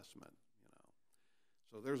this assessment, you know.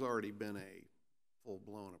 So there's already been a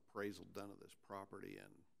full-blown appraisal done of this property,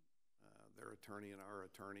 and their attorney and our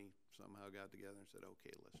attorney somehow got together and said,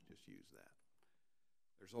 okay, let's just use that.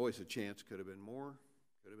 There's always a chance could have been more,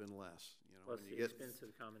 could have been less, you know. Plus when you the get, expense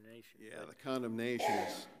of the combination. yeah, the condemnation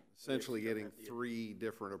is essentially still getting have the- 3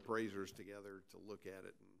 different appraisers together to look at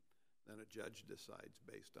it, and then a judge decides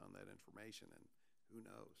based on that information, and who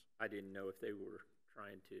knows? I didn't know if they were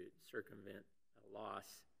trying to circumvent a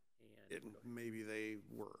loss and. Maybe they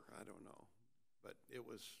were, I don't know. But it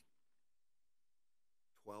was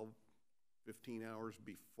 12, 15 hours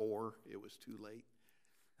before it was too late.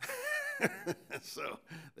 So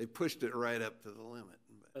they pushed it right up to the limit.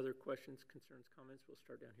 But Other questions, concerns, comments? We'll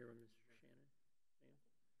start down here with Mr. Shannon.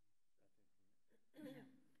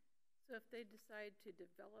 So if they decide to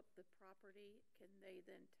develop the property, can they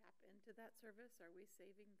then tap into that service? Are we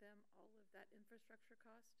saving them all of that infrastructure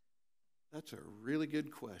cost? that's a really good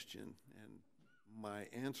question. And my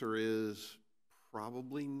answer is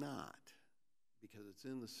probably not, because it's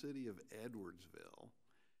in the city of Edwardsville.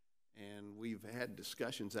 And we've had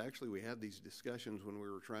discussions, actually we had these discussions when we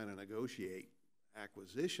were trying to negotiate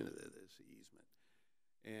acquisition of this easement.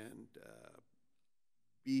 And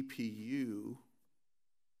BPU,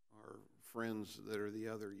 our friends that are the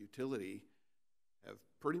other utility, have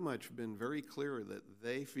pretty much been very clear that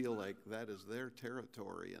they feel like that is their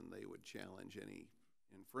territory and they would challenge any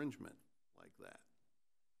infringement like that.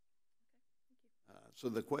 Okay, thank you. So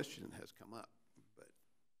the question has come up, but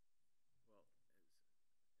Well,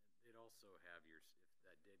 they'd also have your, if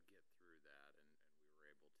that did get through that and we were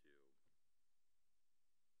able to,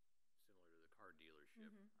 similar to the car dealership,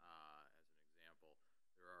 as an example,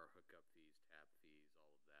 there are hookup fees, tap fees,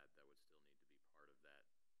 all of that, that would still need to be part of that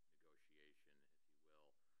negotiation, if you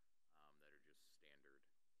will, that are just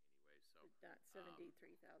standard anyway, so. Not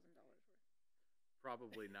 $73,000 worth.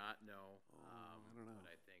 Probably not, no. I don't know. But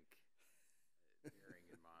I think, bearing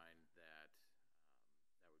in mind that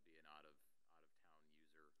that would be an out-of-town user, as an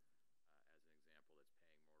example, that's paying more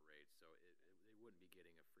rates. So they wouldn't be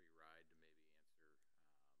getting a free ride to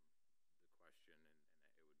maybe answer the question, and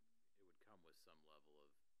it would come with some level of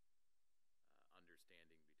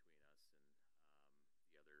understanding between us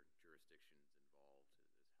and the other jurisdictions involved is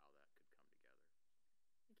how that could come together.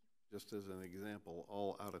 just as an example,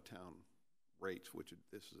 all out-of-town rates, which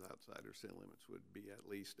this is outside our city limits, would be at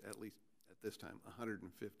least at this time, 150%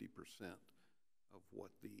 of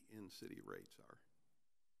what the in-city rates are.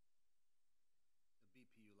 The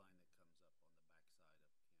BPU line that comes up on the backside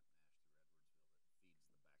of Camp Nash through Edwardsville that feeds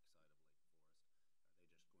the backside of Lake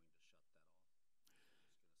Forest, are they just going to shut that off? Just going to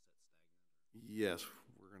sit stagnant? Or? Yes,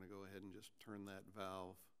 we're going to go ahead and just turn that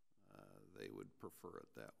valve. They would prefer it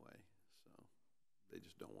that way, so they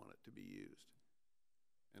just don't want it to be used.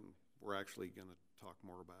 And we're actually going to talk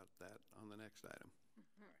more about that on the next item.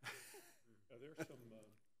 Are there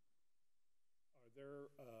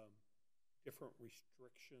different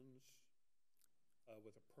restrictions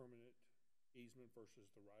with a permanent easement versus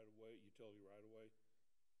the right-of-way, utility right-of-way?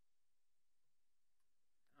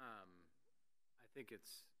 I think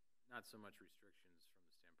it's not so much restrictions from the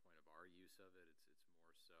standpoint of our use of it. It's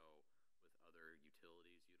more so with other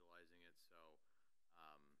utilities utilizing it. So,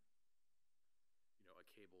 a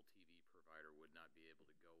cable TV provider would not be able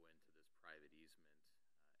to go into this private easement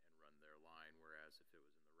and run their line, whereas if it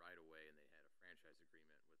was in the right-of-way and they had a franchise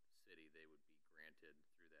agreement with the city, they would be granted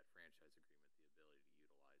through that franchise agreement the ability to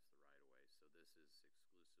utilize the right-of-way. So this is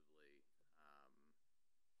exclusively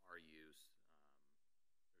our use.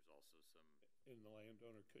 There's also some and the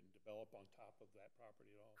landowner couldn't develop on top of that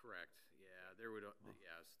property at all? Correct, yeah, there would,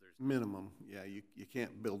 yes, there's. Minimum, yeah, you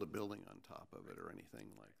can't build a building on top of it or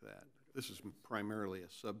anything like that. This is primarily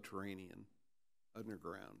a subterranean,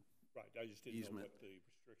 underground. Right, I just didn't know Easement. what the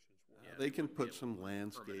restrictions were. Yeah, They they can wouldn't be put able some to put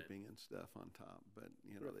permanent. landscaping and stuff on top, but,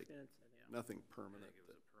 you know, Put a they, fence in it. nothing I permanent. think it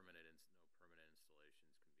was a permanent, no permanent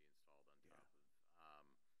installations can be installed on top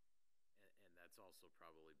of, and that's also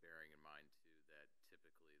probably bearing in mind too, that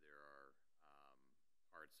typically there are,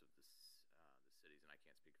 parts of the cities, and I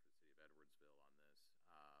can't speak for the city of Edwardsville on this,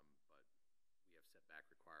 but we have setback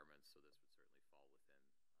requirements, so this would certainly fall within,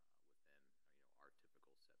 our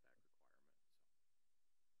typical setback requirement,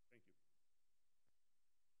 so. Thank you.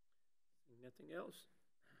 Seeing nothing else?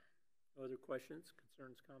 No other questions,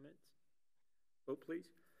 concerns, comments? Vote,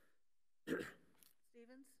 please.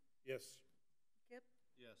 Stevens? Yes. Kip?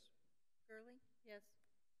 Yes. Gurley? Yes.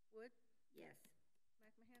 Wood? Yes.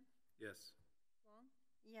 McMahon? Yes. Long?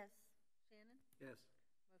 Yes. Shannon? Yes.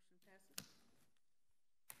 Motion passes.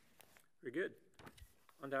 Very good.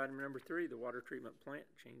 On to item number 3, the water treatment plant,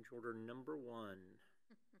 change order number 1.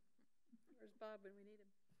 Where's Bob when we need him?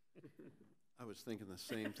 I was thinking the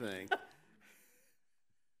same thing.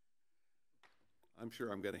 I'm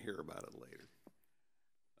sure I'm gonna hear about it later.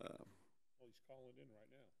 Well, he's calling in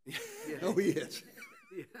right now. Oh, he is.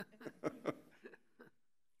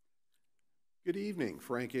 Good evening,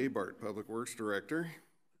 Frank Abart, Public Works Director.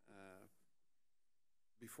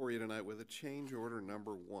 Before you tonight with a change order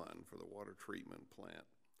number 1 for the water treatment plant.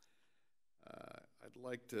 I'd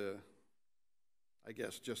like to, I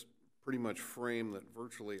guess, just pretty much frame that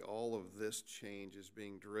virtually all of this change is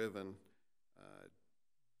being driven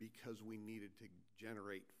because we needed to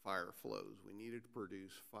generate fire flows. We needed to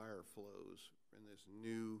produce fire flows in this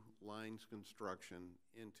new lines construction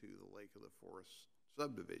into the Lake of the Forest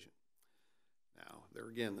subdivision. Now, there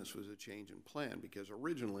again, this was a change in plan because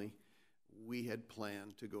originally we had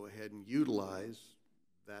planned to go ahead and utilize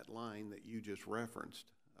that line that you just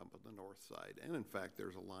referenced up on the north side. And in fact,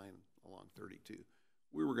 there's a line along 32.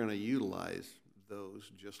 We were going to utilize those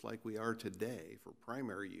just like we are today for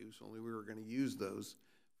primary use, only we were going to use those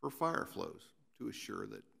for fire flows to assure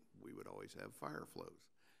that we would always have fire flows.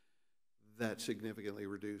 That significantly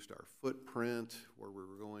reduced our footprint where we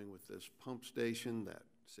were going with this pump station. That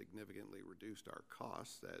significantly reduced our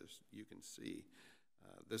costs, as you can see.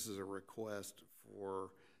 This is a request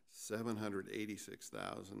for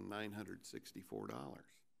 $786,964.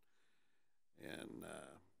 And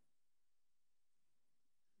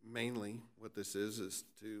mainly what this is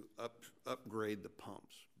to upgrade the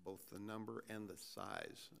pumps, both the number and the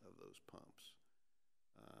size of those pumps.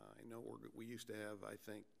 I know we used to have, I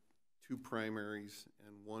think, 2 primaries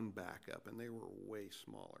and 1 backup, and they were way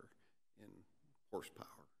smaller in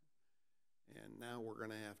horsepower. And now we're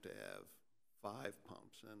going to have 5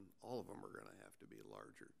 pumps, and all of them are going to have to be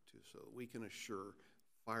larger too, so we can assure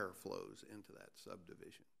fire flows into that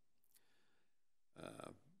subdivision.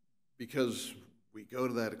 Because we go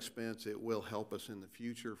to that expense, it will help us in the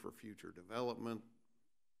future for future development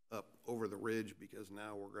up over the ridge, because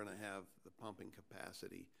now we're going to have the pumping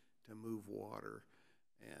capacity to move water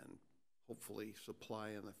and hopefully supply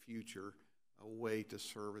in the future a way to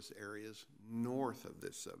service areas north of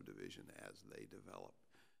this subdivision as they develop.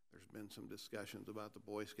 There's been some discussions about the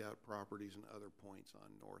Boy Scout properties and other points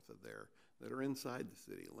on north of there that are inside the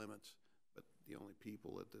city limits, but the only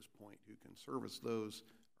people at this point who can service those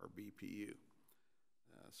are BPU.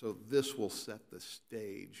 So this will set the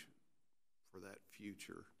stage for that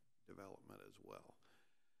future development as well.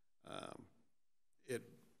 It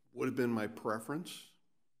would have been my preference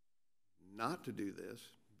not to do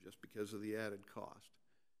this just because of the added cost,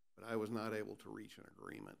 but I was not able to reach an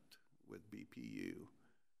agreement with BPU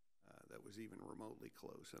that was even remotely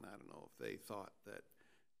close, and I don't know if they thought that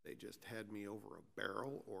they just had me over a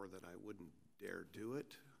barrel or that I wouldn't dare do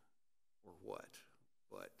it or what,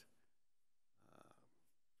 but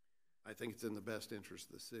I think it's in the best interest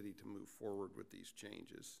of the city to move forward with these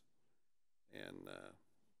changes. And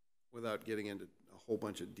without getting into a whole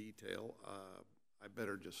bunch of detail, I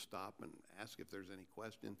better just stop and ask if there's any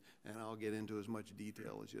question, and I'll get into as much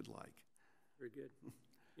detail as you'd like. Very good.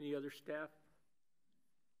 Any other staff?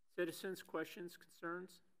 Citizens, questions,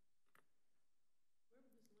 concerns? Where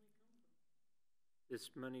would this money come from?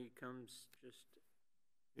 This money comes just...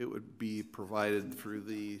 It would be provided through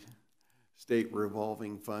the State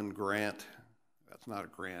Revolving Fund grant. That's not a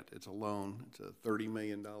grant, it's a loan. It's a $30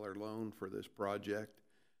 million loan for this project.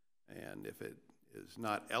 And if it is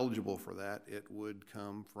not eligible for that, it would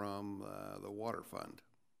come from the water fund.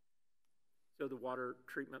 So the water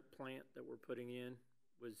treatment plant that we're putting in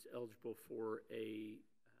was eligible for a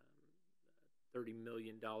 $30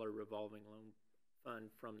 million revolving loan fund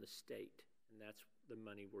from the state, and that's the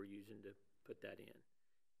money we're using to put that in.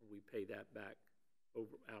 And we pay that back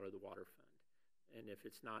out of the water fund. And if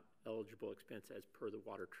it's not eligible expense as per the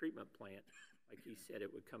water treatment plant, like he said,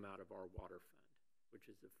 it would come out of our water fund, which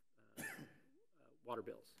is the water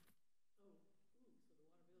bills.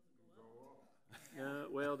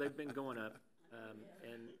 Well, they've been going up,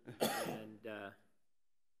 and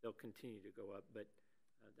they'll continue to go up, but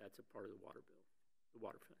that's a part of the water bill, the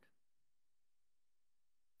water fund.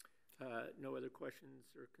 No other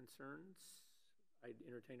questions or concerns? I'd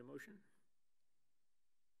entertain a motion.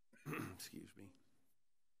 Excuse me.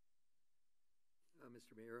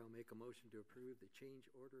 Mr. Mayor, I'll make a motion to approve the change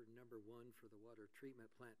order number 1 for the water treatment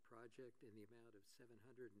plant project in the amount of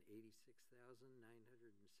 $786,964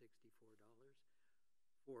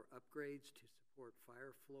 for upgrades to support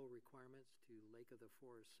fire flow requirements to Lake of the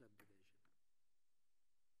Forest subdivision.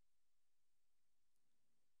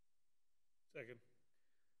 Second.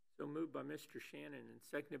 So moved by Mr. Shannon and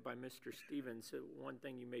seconded by Mr. Stevens. So one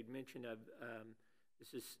thing you made mention of,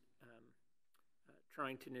 this is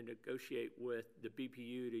trying to negotiate with the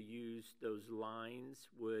BPU to use those lines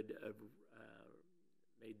would have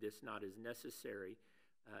made this not as necessary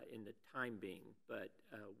in the time being, but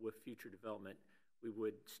with future development, we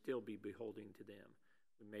would still be beholden to them.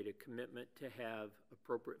 We made a commitment to have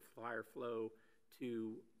appropriate fire flow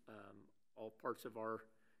to all parts of our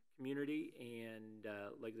community, and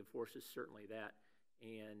Lake of the Forest is certainly that,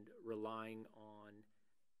 and relying on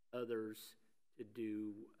others to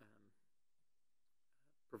do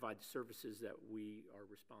provide the services that we are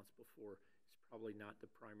responsible for is probably not the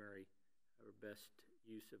primary or best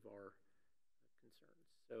use of our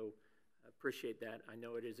concerns. So I appreciate that. I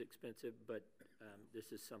know it is expensive, but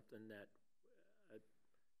this is something that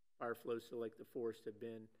fire flows to Lake of the Forest have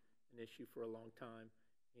been an issue for a long time,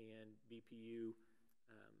 and BPU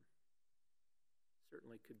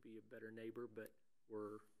certainly could be a better neighbor, but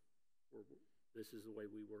this is the way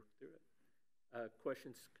we work through it.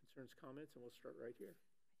 Questions, concerns, comments, and we'll start right here.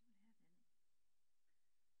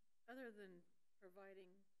 Other than providing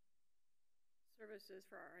services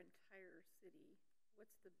for our entire city,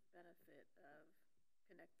 what's the benefit of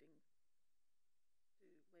connecting to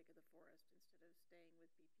Lake of the Forest instead of staying with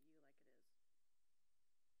BPU like it is?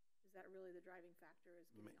 Is that really the driving factor, is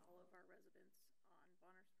getting all of our residents on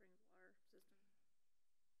Bonner Springs water system?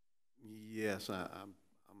 Yes,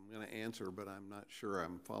 I'm going to answer, but I'm not sure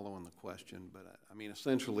I'm following the question. But I mean,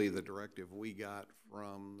 essentially the directive we got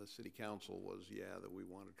from the city council was, that we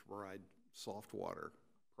wanted to provide soft water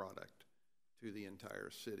product to the entire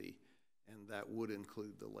city, and that would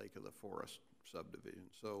include the Lake of the Forest subdivision.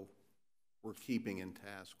 So we're keeping in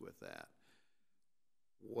task with that.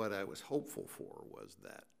 What I was hopeful for was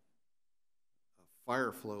that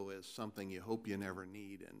fire flow is something you hope you never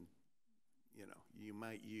need, and you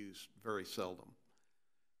might use very seldom.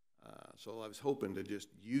 So I was hoping to just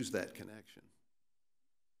use that connection.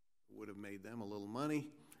 It would have made them a little money,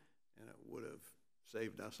 and it would have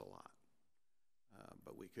saved us a lot.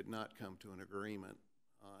 But we could not come to an agreement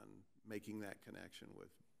on making that connection with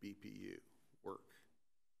BPU work.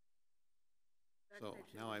 That so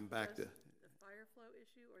now I'm back to the fire flow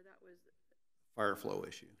issue, or that was fire flow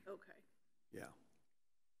issue. Okay. Yeah.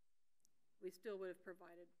 We still would have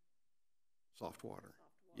provided soft water.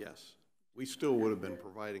 Yes. We still would have been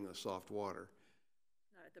providing the soft water.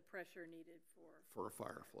 Not at the pressure needed for a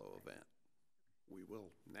fire flow event. We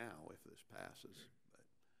will now if this passes. But,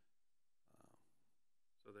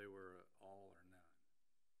 so they were all or none?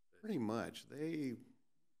 Pretty much.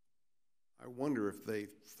 I wonder if they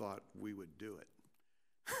thought we would do it.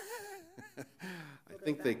 I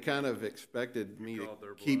think they kind of expected me to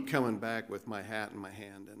keep coming back with my hat in my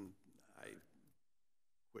hand, and I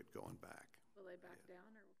quit going back. Will they back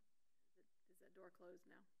down, or is that door closed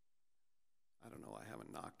now? I don't know. I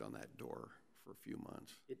haven't knocked on that door for a few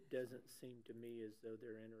months. It doesn't seem to me as though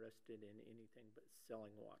they're interested in anything but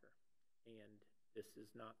selling water, and this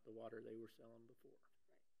is not the water they were selling before.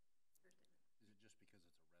 Right. Is it just because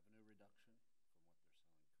it's a revenue reduction from what they're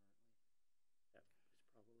selling currently? That is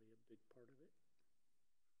probably a big part of it.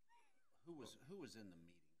 Who was in the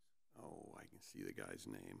meetings? Oh, I can see the guy's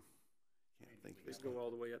name. Can't think of Let's go all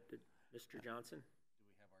the way up to Mr. Johnson. Do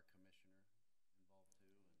we have our commissioner involved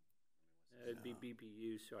too? It'd be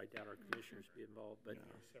BPU, so I doubt our commissioners would be involved, but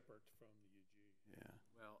They're separate from the UG. Yeah.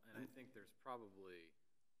 Well, and I think there's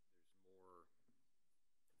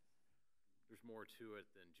more to it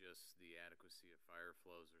than just the adequacy of fire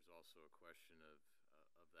flows. There's also a question of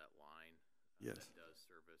that line yes. that does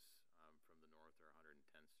service from the north or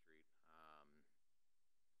 110th Street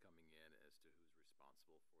coming in as to who's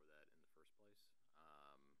responsible for that in the first place,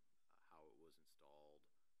 how it was installed.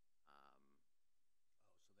 Oh, so they have other issues.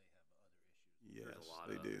 There's a Yes, lot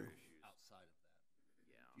they of do. other issues. Outside of that,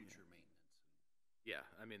 Yeah. future maintenance and. Yeah,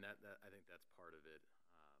 I mean, that I think that's part of it,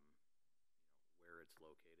 where it's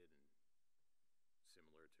located and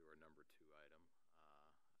similar to our number 2 item,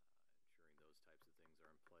 ensuring those types of things are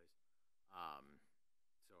in place.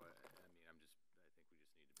 So, I mean, I think we just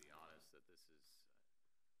need to be honest that this is,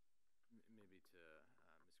 maybe to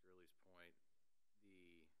Ms. Gurley's point,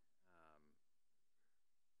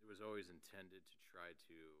 it was always intended to try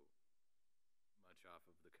to, much off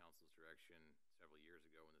of the council's direction several years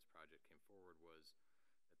ago when this project came forward, was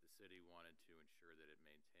that the city wanted to ensure that it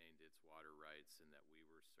maintained its water rights and that we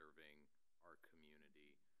were serving our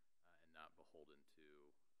community and not beholden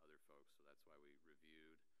to other folks. So that's why we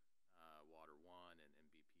reviewed Water One and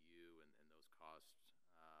BPU, and those costs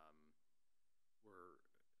were,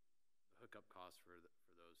 the hookup cost for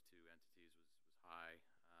those 2 entities was high in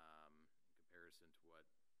comparison to what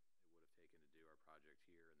it would have taken to do our project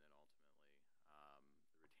here, and then ultimately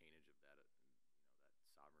the retainage of that, that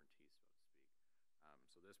sovereignty, so to speak.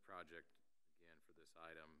 So this project, again, for this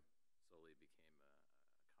item, solely became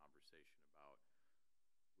a conversation about,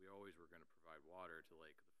 we always were going to provide water to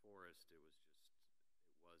Lake of the Forest. It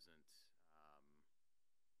wasn't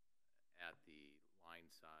at the line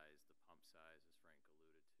size, the pump size, as Frank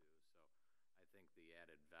alluded to. So I think the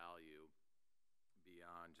added value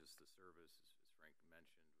beyond just the service, as Frank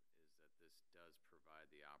mentioned, is that this does provide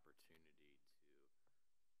the opportunity to,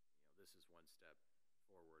 this is one step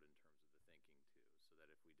forward in terms of the thinking too, so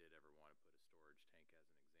that if we did ever want to put a storage tank,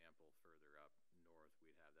 as an example, further up north,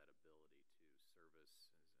 we'd have that ability to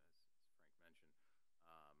service, as Frank mentioned,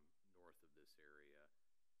 north of this area,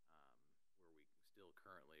 where we still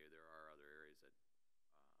currently, there are other areas that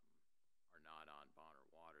are not on Bonner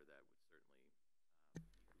water that would certainly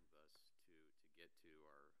behoove us to get to,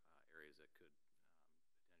 or areas that could potentially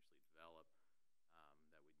develop,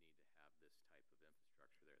 that we'd need to have this type of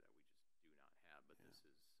infrastructure there that we just do not have. But this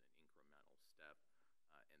is an incremental step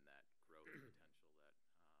in that growth potential that that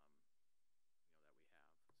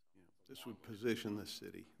we have. So This would position the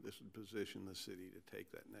city. This would position the city to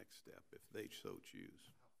take that next step if they so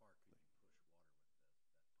choose. How far could you push water with that pump system?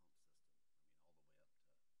 I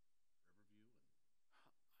mean, all the way up to Riverview and.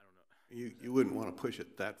 I don't know. You wouldn't want to push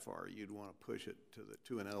it that far. You'd want to push it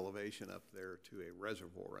to an elevation up there to a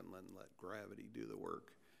reservoir and then let gravity do the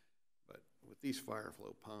work. But with these fire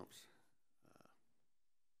flow pumps,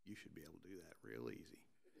 you should be able to do that real easy.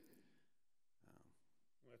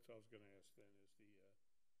 That's what I was going to ask then, is the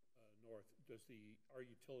north, our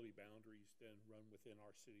utility boundaries then run within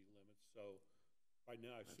our city limits? So right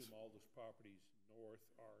now, I assume all those properties north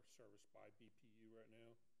are serviced by BPU right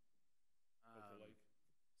now at the lake?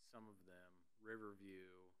 Some of them. Riverview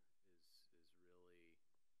is really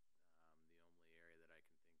the only area that I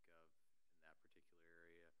can think of in that particular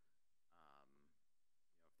area.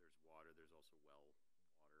 If there's water, there's also well water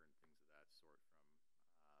and things of that sort from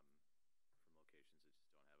locations that just don't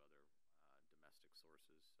have other domestic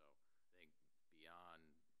sources. So I think beyond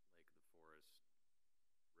Lake of the Forest,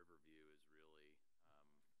 Riverview is really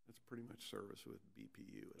That's pretty much service with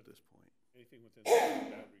BPU at this point. Anything within the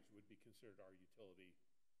city boundaries would be considered our utility.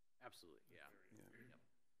 Absolutely, yeah. Yeah. Yep.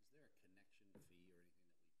 Is there a connection fee or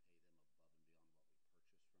anything that we pay them above and beyond what we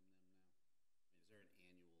purchase from them now? I mean, is there an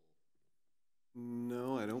annual?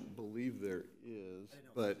 No, I don't believe there is,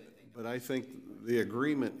 but I think the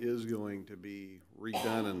agreement is going to be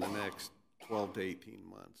redone in the next 12 to 18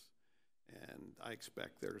 months. And I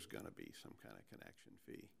expect there's going to be some kind of connection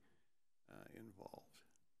fee involved.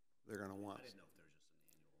 They're going to want. I didn't know if there's just an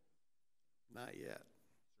annual. Not yet.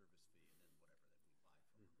 Service fee and then whatever that we buy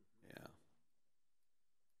from them. Yeah.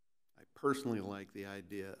 I personally like the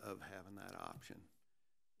idea of having that option.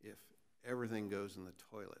 If everything goes in the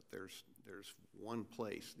toilet, there's one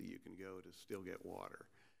place that you can go to still get water.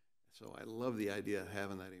 So I love the idea of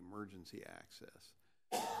having that emergency access.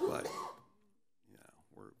 But,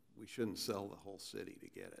 we shouldn't sell the whole city to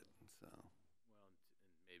get it, so. Well, and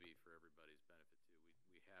maybe for everybody's benefit too,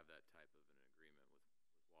 we have that type of an agreement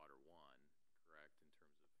with Water One, correct, in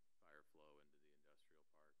terms of fire flow into the industrial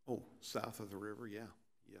park? Oh, south of the river, yeah.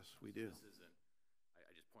 Yes, we do. This isn't,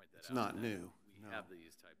 I just point that out. It's not that new. We No. have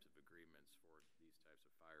these types of agreements for these types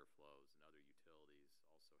of fire flows, and other utilities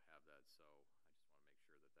also have that. So I just want to make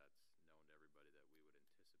sure that that's known to everybody, that we would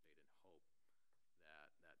anticipate and hope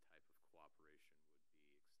that that type of cooperation would be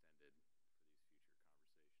extended for these future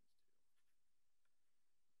conversations too.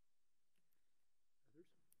 Others?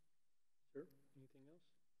 Sir, anything else?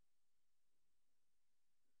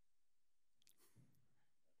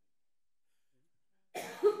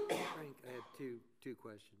 Frank, two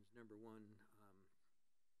questions. Number one,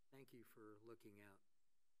 thank you for looking out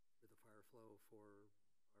for the fire flow for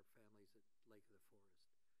our families at Lake of the Forest.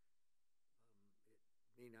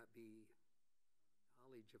 It may not be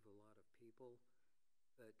knowledge of a lot of people,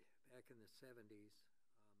 but back in the 70s,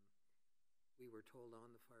 we were told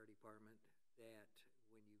on the fire department that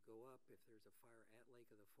when you go up, if there's a fire at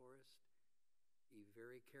Lake of the Forest, be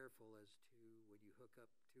very careful as to when you hook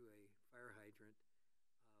up to a fire hydrant,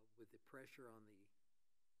 with the pressure on the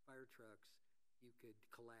fire trucks, you could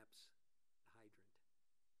collapse the hydrant.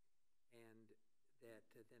 And that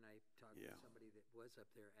then I talked to somebody that was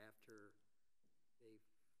up there after they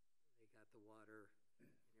got the water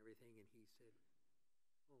and everything, and he said,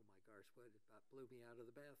 "Oh my gosh, what about blew me out of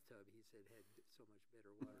the bathtub?" He said had so much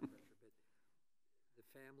better water pressure. But the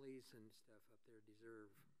families and stuff up there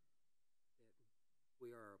deserve that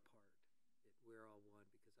we are a part, that we're all one,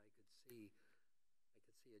 because I could see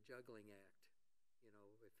a juggling act, you know,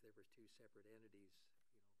 if there was two separate entities, you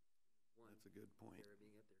know, one. That's a good point.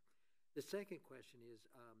 Being up there. The second question is,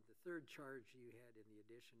 the third charge you had in the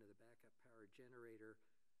addition of the backup power generator,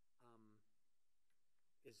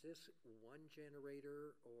 is this one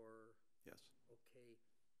generator or? Yes. Okay.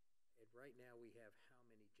 And right now we have how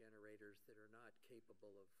many generators that are not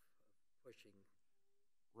capable of pushing?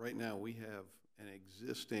 Right now we have an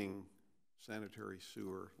existing sanitary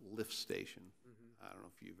sewer lift station. I don't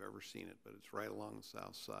know if you've ever seen it, but it's right along the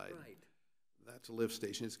south side. Right. That's a lift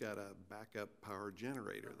station. It's got a backup power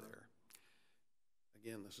generator there.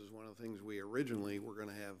 Again, this is one of the things we originally were going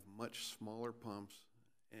to have much smaller pumps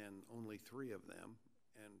and only 3 of them.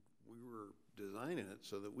 And we were designing it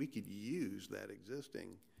so that we could use that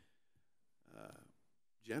existing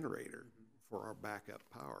generator for our backup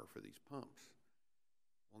power for these pumps.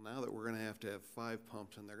 Well, now that we're going to have 5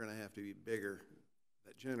 pumps and they're going to have to be bigger,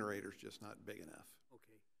 that generator's just not big enough.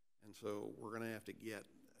 Okay. And so we're going to have to get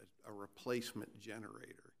a replacement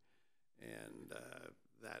generator. And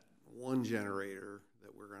that one generator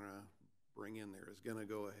that we're going to bring in there is going to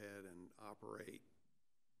go ahead and operate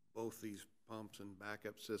both these pumps and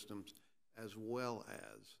backup systems, as well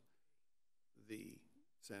as the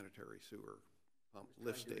sanitary sewer pump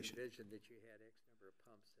lift station. I envisioned that you had X number of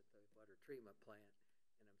pumps at the water treatment plant,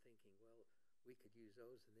 and I'm thinking, well, we could use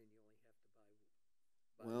those, and then you only have to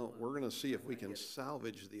buy well, one. we're going to see if we can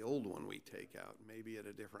salvage the old one we take out, maybe at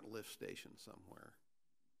a different lift station somewhere.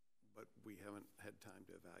 But we haven't had time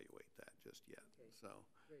to evaluate that just yet. Okay. So,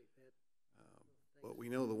 great. but we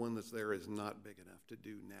know the one that's there is not big enough to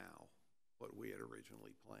do now what we had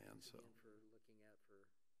originally planned. So, again, for looking out for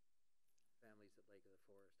families at Lake of the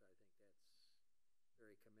Forest, I think that's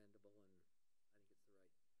very commendable, and I think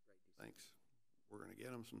it's the right decision. thanks. We're going to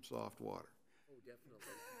get them some soft water. Oh, definitely.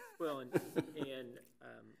 Well, and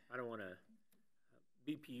I don't want to,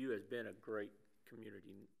 BPU has been a great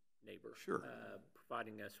community neighbor. Sure.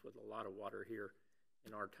 Providing us with a lot of water here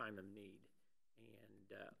in our time of need.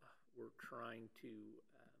 And we're trying to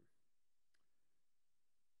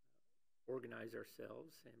organize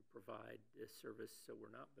ourselves and provide this service so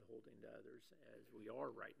we're not beholden to others as we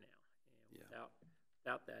are right now. And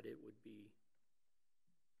without that, it would be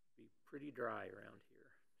pretty dry around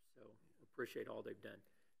here. So appreciate all they've done.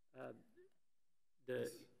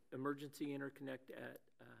 The emergency interconnect at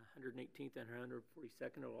 118th and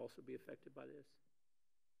 142nd will also be affected by this?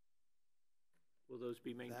 Will those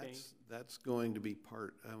be maintained? That's going to be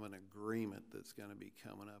part of an agreement that's going to be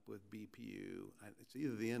coming up with BPU. It's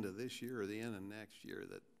either the end of this year or the end of next year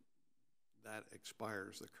that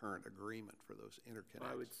expires the current agreement for those interconnects.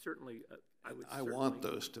 Well, I want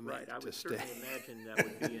those to right, I would stay. certainly imagine that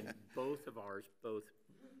would be in both of ours, both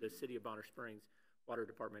the City of Bonner Springs Water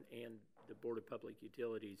Department and the Board of Public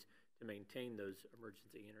Utilities, to maintain those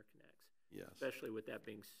emergency interconnects. Yes. Especially with that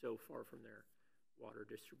being so far from their water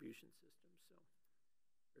distribution system.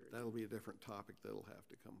 So that'll be a different topic that'll have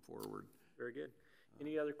to come forward. Very good.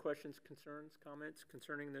 Any other questions, concerns, comments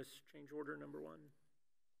concerning this change order number 1?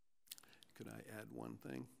 Could I add one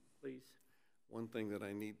thing? Please. One thing that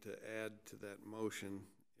I need to add to that motion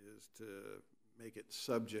is to make it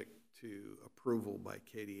subject to approval by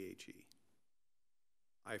KDHE.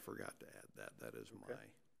 I forgot to add that. That is my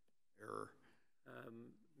error.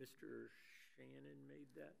 Mr. Shannon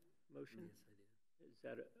made that motion? Yes, I did. Is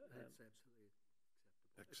that that's absolutely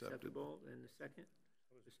acceptable? And the second?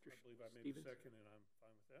 I believe I made the second, and I'm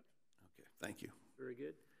fine with that. Okay, thank you. Very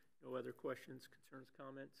good. No other questions, concerns,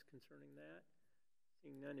 comments concerning that?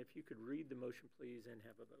 Seeing none, if you could read the motion, please, and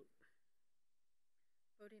have a vote.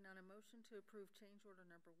 Voting on a motion to approve change order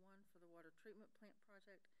number 1 for the water treatment plant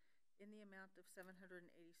project in the amount of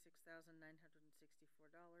 $786,964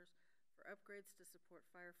 for for upgrades to support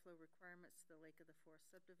fire flow requirements to the Lake of the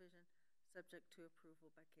Forest subdivision, subject to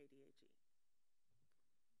approval by KDAG.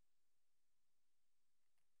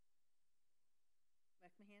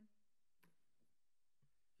 McMahon?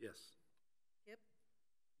 Yes. Kip?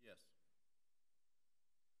 Yes.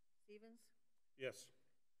 Stevens? Yes.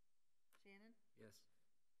 Shannon? Yes.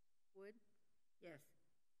 Wood? Yes.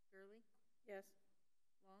 Gurley? Yes.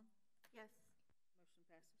 Long? Yes. Motion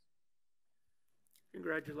passes.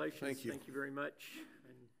 Congratulations. Thank you. Thank you very much.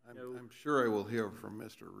 And no- I'm sure I will hear from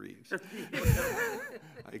Mr. Reeves. I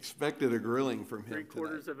expected a grilling from him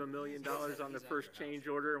tonight. $750,000 on the first change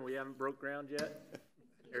order, and we haven't broke ground yet.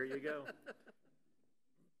 There you go.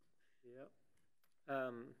 Yep.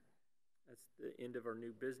 That's the end of our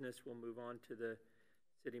new business. We'll move on to the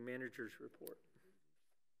city manager's report.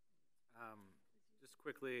 Just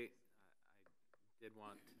quickly, I did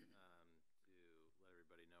want to let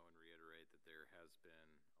everybody know and reiterate that there has been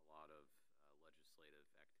a lot of legislative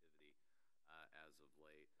activity as of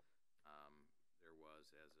late. There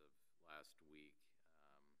was, as of last week,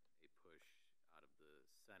 a push out of the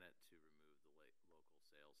Senate to remove the local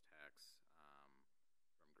sales tax from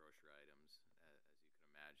grocery items. As you can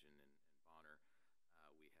imagine, in Bonner,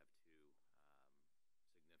 we have two significant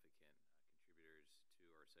contributors to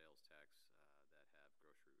our sales tax that have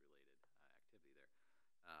grocery-related activity there.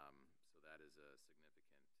 So that is a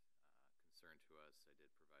significant concern to us. I did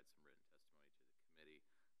provide some written testimony to the committee.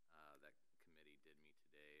 That committee did meet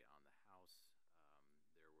today on the House.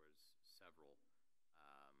 There was several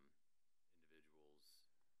individuals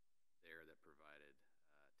there that provided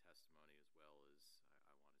testimony, as well as, I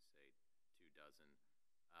want to say, 24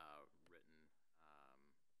 written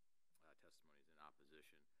testimonies in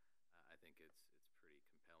opposition. I think it's pretty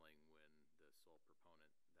compelling when the sole proponent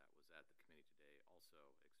that was at the committee today also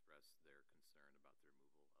expressed their concern about the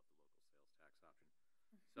removal of the local sales tax option.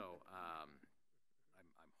 So I'm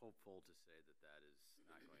hopeful to say that that is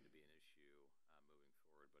not going to be an issue moving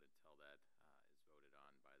forward, but until that is voted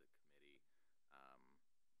on by the committee,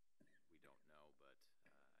 we don't know. But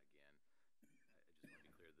again, I just want to be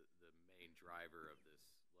clear that the main driver of this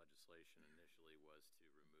legislation initially was to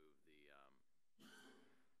remove the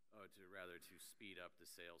to speed up the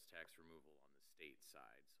sales tax removal on the state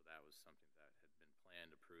side. So that was something that had been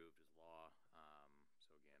planned, approved as law. So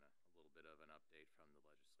again, a little bit of an update from the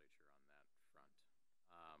legislature on that front.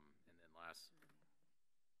 And then last,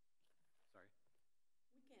 sorry?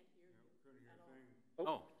 We can't hear you at all.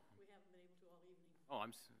 Oh. We haven't been able to all evening. Oh,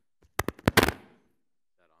 is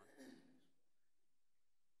that on?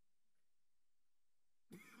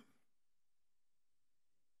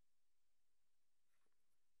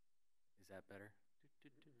 Is that better?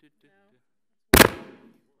 No.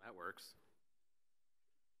 That works.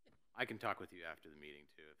 I can talk with you after the meeting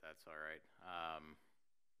too, if that's all right. I'm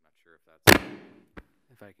not sure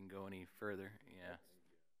if I can go any further. Yeah.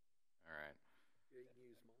 All right. You can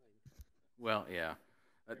use mine. Well, yeah.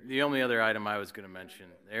 The only other item I was going to mention,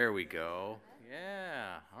 there we go.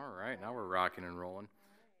 Yeah. All right. Now we're rocking and rolling.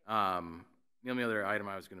 The only other item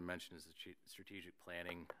I was going to mention is the strategic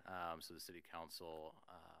planning. So the city council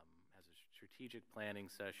has a strategic planning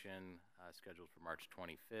session scheduled for March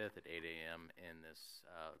 25th at 8 a.m. in this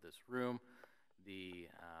room. The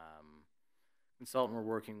consultant we're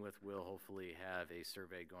working with will hopefully have a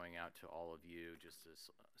survey going out to all of you just to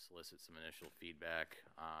solicit some initial feedback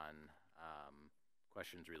on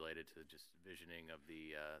questions related to just visioning of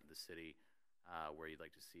the city, where you'd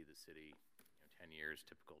like to see the city, 10 years,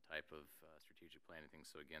 typical type of strategic planning things.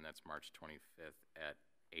 So again, that's March 25th at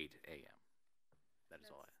 8 a.m. That is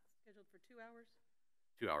all I have. Scheduled for 2 hours?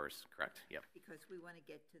 2 hours, correct, yep. Because we want to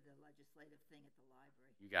get to the legislative thing at the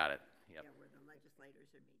library. You got it, yep. Yeah, where the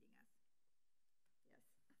legislators are meeting us.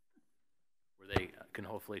 Yes. Where they can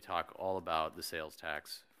hopefully talk all about the sales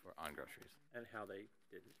tax on groceries. And how they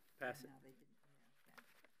didn't pass it. No, they didn't.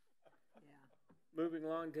 Yeah. Moving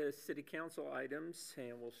along to city council items,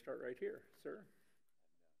 and we'll start right here. Sir?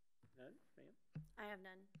 None? Ma'am? I have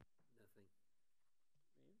none. Nothing.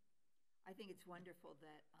 I think it's wonderful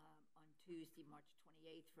that on Tuesday, March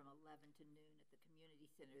 28th, from 11 to noon at the community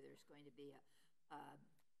center, there's going to be a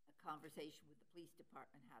conversation with the police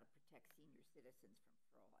department how to protect senior citizens from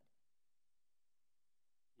fraud.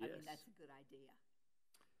 Yes. I mean, that's a good idea.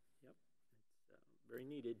 Yep. It's very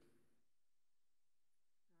needed. There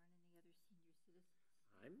aren't any other senior citizens?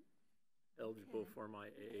 I'm eligible for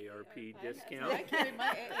my AARP I discount. carry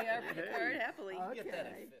my AARP card happily. You get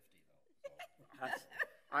that at 50 though.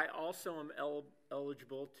 I also am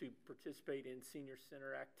eligible to participate in senior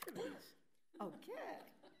center activities. Okay.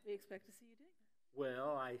 We expect to see you doing that.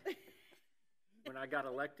 Well, when I got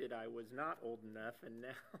elected, I was not old enough, and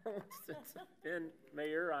now, since I've been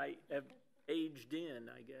mayor, I have aged in,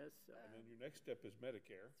 I guess. And then your next step is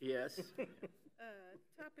Medicare. Yes.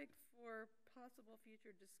 Topic for possible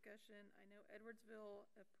future discussion. I know Edwardsville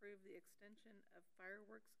approved the extension of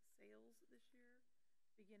fireworks sales this year,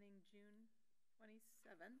 beginning June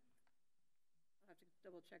 27th. I'll have to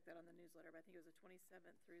double check that on the newsletter, but I think it was the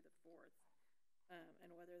 27th through the 4th.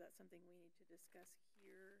 And whether that's something we need to discuss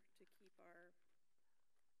here to keep our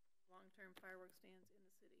long-term fireworks stands in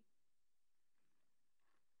the city.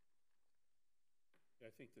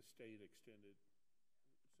 I think the state extended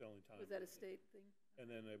selling time. Was that a state thing?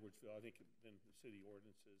 And then Edwardsville, I think then the city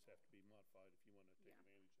ordinances have to be modified if you want to take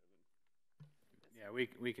advantage of it. Yeah,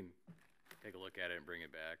 we can take a look at it and bring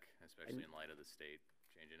it back, especially in light of the state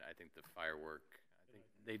changing. I think the firework, I think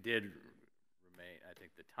they did remain, I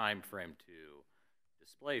think the time frame to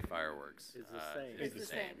display fireworks Is the same. is the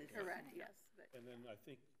same. Correct, yes. But And then I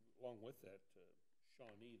think along with that,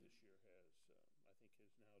 Shawnee this year has, I think has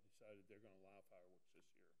now decided they're going to allow fireworks this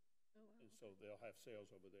year. oh, wow. And so they'll have sales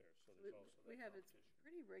over there, so there's also We that have a competition.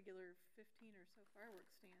 pretty regular 15 or so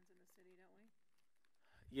fireworks stands in the city, don't we?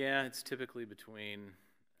 Yeah, it's typically between,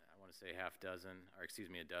 I want to say a dozen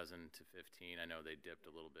to 15. I know they dipped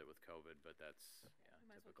a little bit with COVID, but that's, yeah, We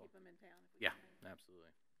might as well typical. keep them in town. If we Yeah, can. absolutely.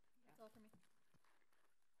 That's all for me.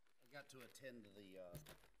 I got to attend the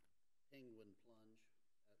penguin plunge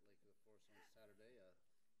at Lake of the Forest on Saturday.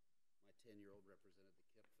 My 10-year-old represented the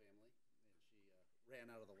Kip family, and she ran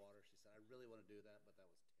out of the water. She said, "I really want to do that, but that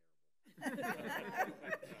was terrible."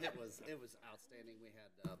 It was outstanding. We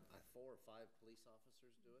had 4 or 5 police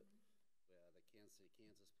officers do it. The Kansas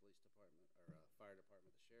City, Kansas Police Department or Fire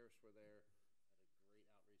Department, the sheriffs were there. Had a great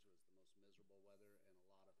outreach. It was the most miserable weather, and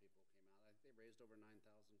a lot of people came out. I think they raised over 9,000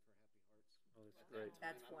 for Happy Hearts. Oh, that's At that great. time.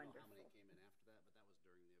 That's I don't know wonderful. how many came in after that, but that was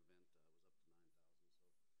during the event. It was up to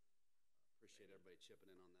 9,000. So appreciate everybody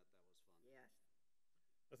chipping in on that. That was fun. Yes.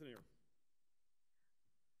 Nothing here.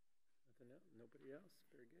 Nothing else? Nobody else?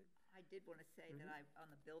 Very good. I did want to say that on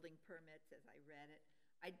the building permits, as I read it,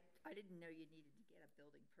 I didn't know you needed to get a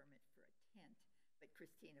building permit for a tent, but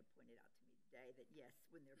Christina pointed out to me today that yes,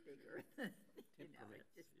 when they're bigger, you Tent know, it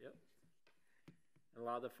permits, just, yep. A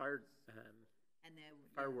lot of the and then.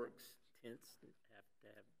 fireworks tents have to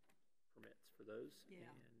have permits for those. Yeah.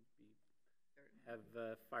 And Certainly.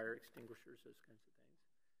 have fire extinguishers, those kinds of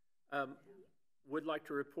things. Would like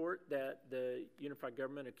to report that the Unified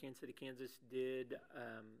Government of Kansas City, Kansas did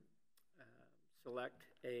select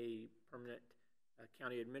a permanent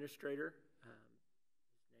county administrator.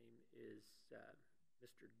 His name is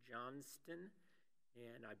Mr. Johnston,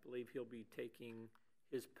 and I believe he'll be taking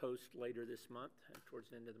his post later this month, towards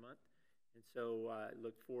the end of the month. And so I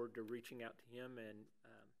look forward to reaching out to him and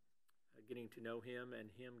getting to know him and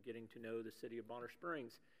him getting to know the city of Bonner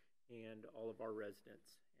Springs and all of our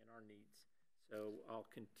residents and our needs. So I'll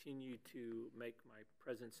continue to make my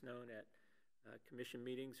presence known at commission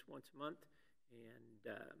meetings once a month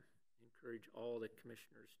and encourage all the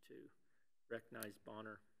commissioners to recognize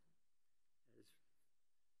Bonner as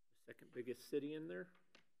the second biggest city in their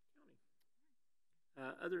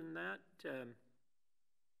county. Other than that, haven't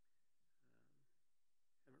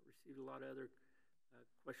received a lot of other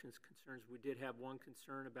questions, concerns. We did have one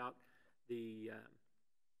concern about the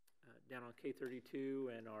down on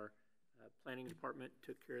K32, and our planning department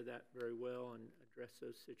took care of that very well and addressed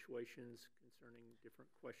those situations concerning different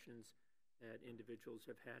questions that individuals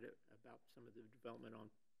have had about some of the development on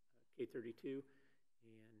K32.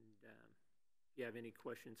 And if you have any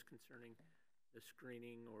questions concerning the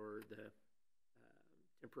screening or the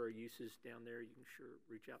temporary uses down there, you can sure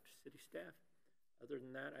reach out to city staff. Other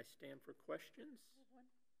than that, I stand for questions.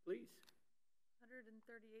 Please.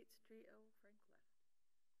 138th Street, oh, Frank left.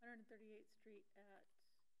 138th Street at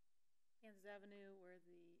Kansas Avenue, where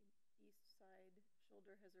the east side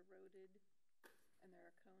shoulder has eroded, and there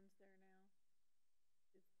are cones there now.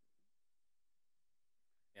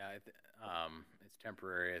 Yeah, it's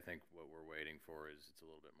temporary. I think what we're waiting for is it's a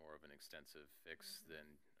little bit more of an extensive fix than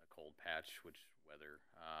a cold patch, which weather.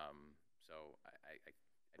 So I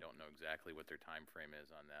don't know exactly what their time frame is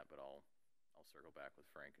on that, but I'll circle back with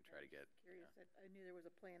Frank and try to get. Curious. I knew there was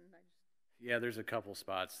a plan, and I just. Yeah, there's a couple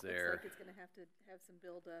spots there. Looks like it's going to have some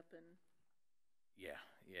build up and. Yeah,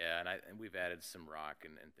 and we've added some rock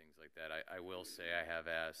and things like that. I will say I have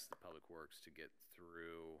asked the Public Works to get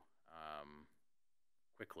through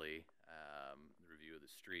quickly the review of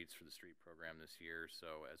the streets for the street program this year.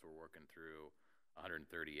 So as we're working through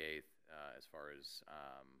 138th, as far as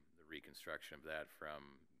the reconstruction of that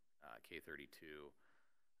from K32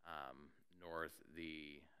 north,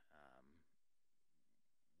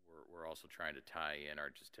 we're also trying to tie in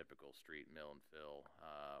our just typical street mill and fill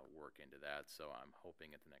work into that. So I'm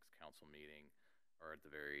hoping at the next council meeting, or at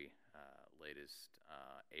the very latest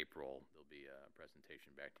April, there'll be a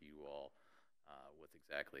presentation back to you all with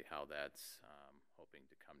exactly how that's hoping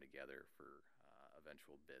to come together for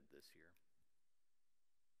eventual bid this year.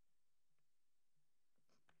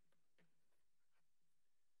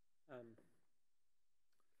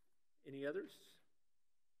 Any others?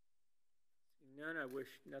 Seeing none, I wish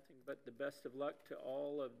nothing but the best of luck to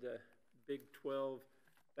all of the Big 12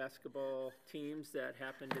 basketball teams that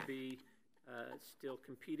happen to be still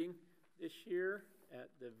competing this year at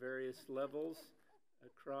the various levels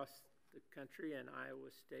across the country and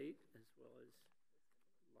Iowa State, as well as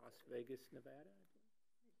Las Vegas, Nevada.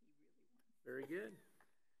 Very good.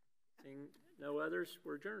 Seeing no others,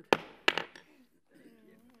 we're adjourned.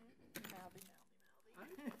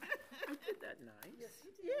 I did that nice. Yes,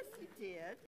 you did.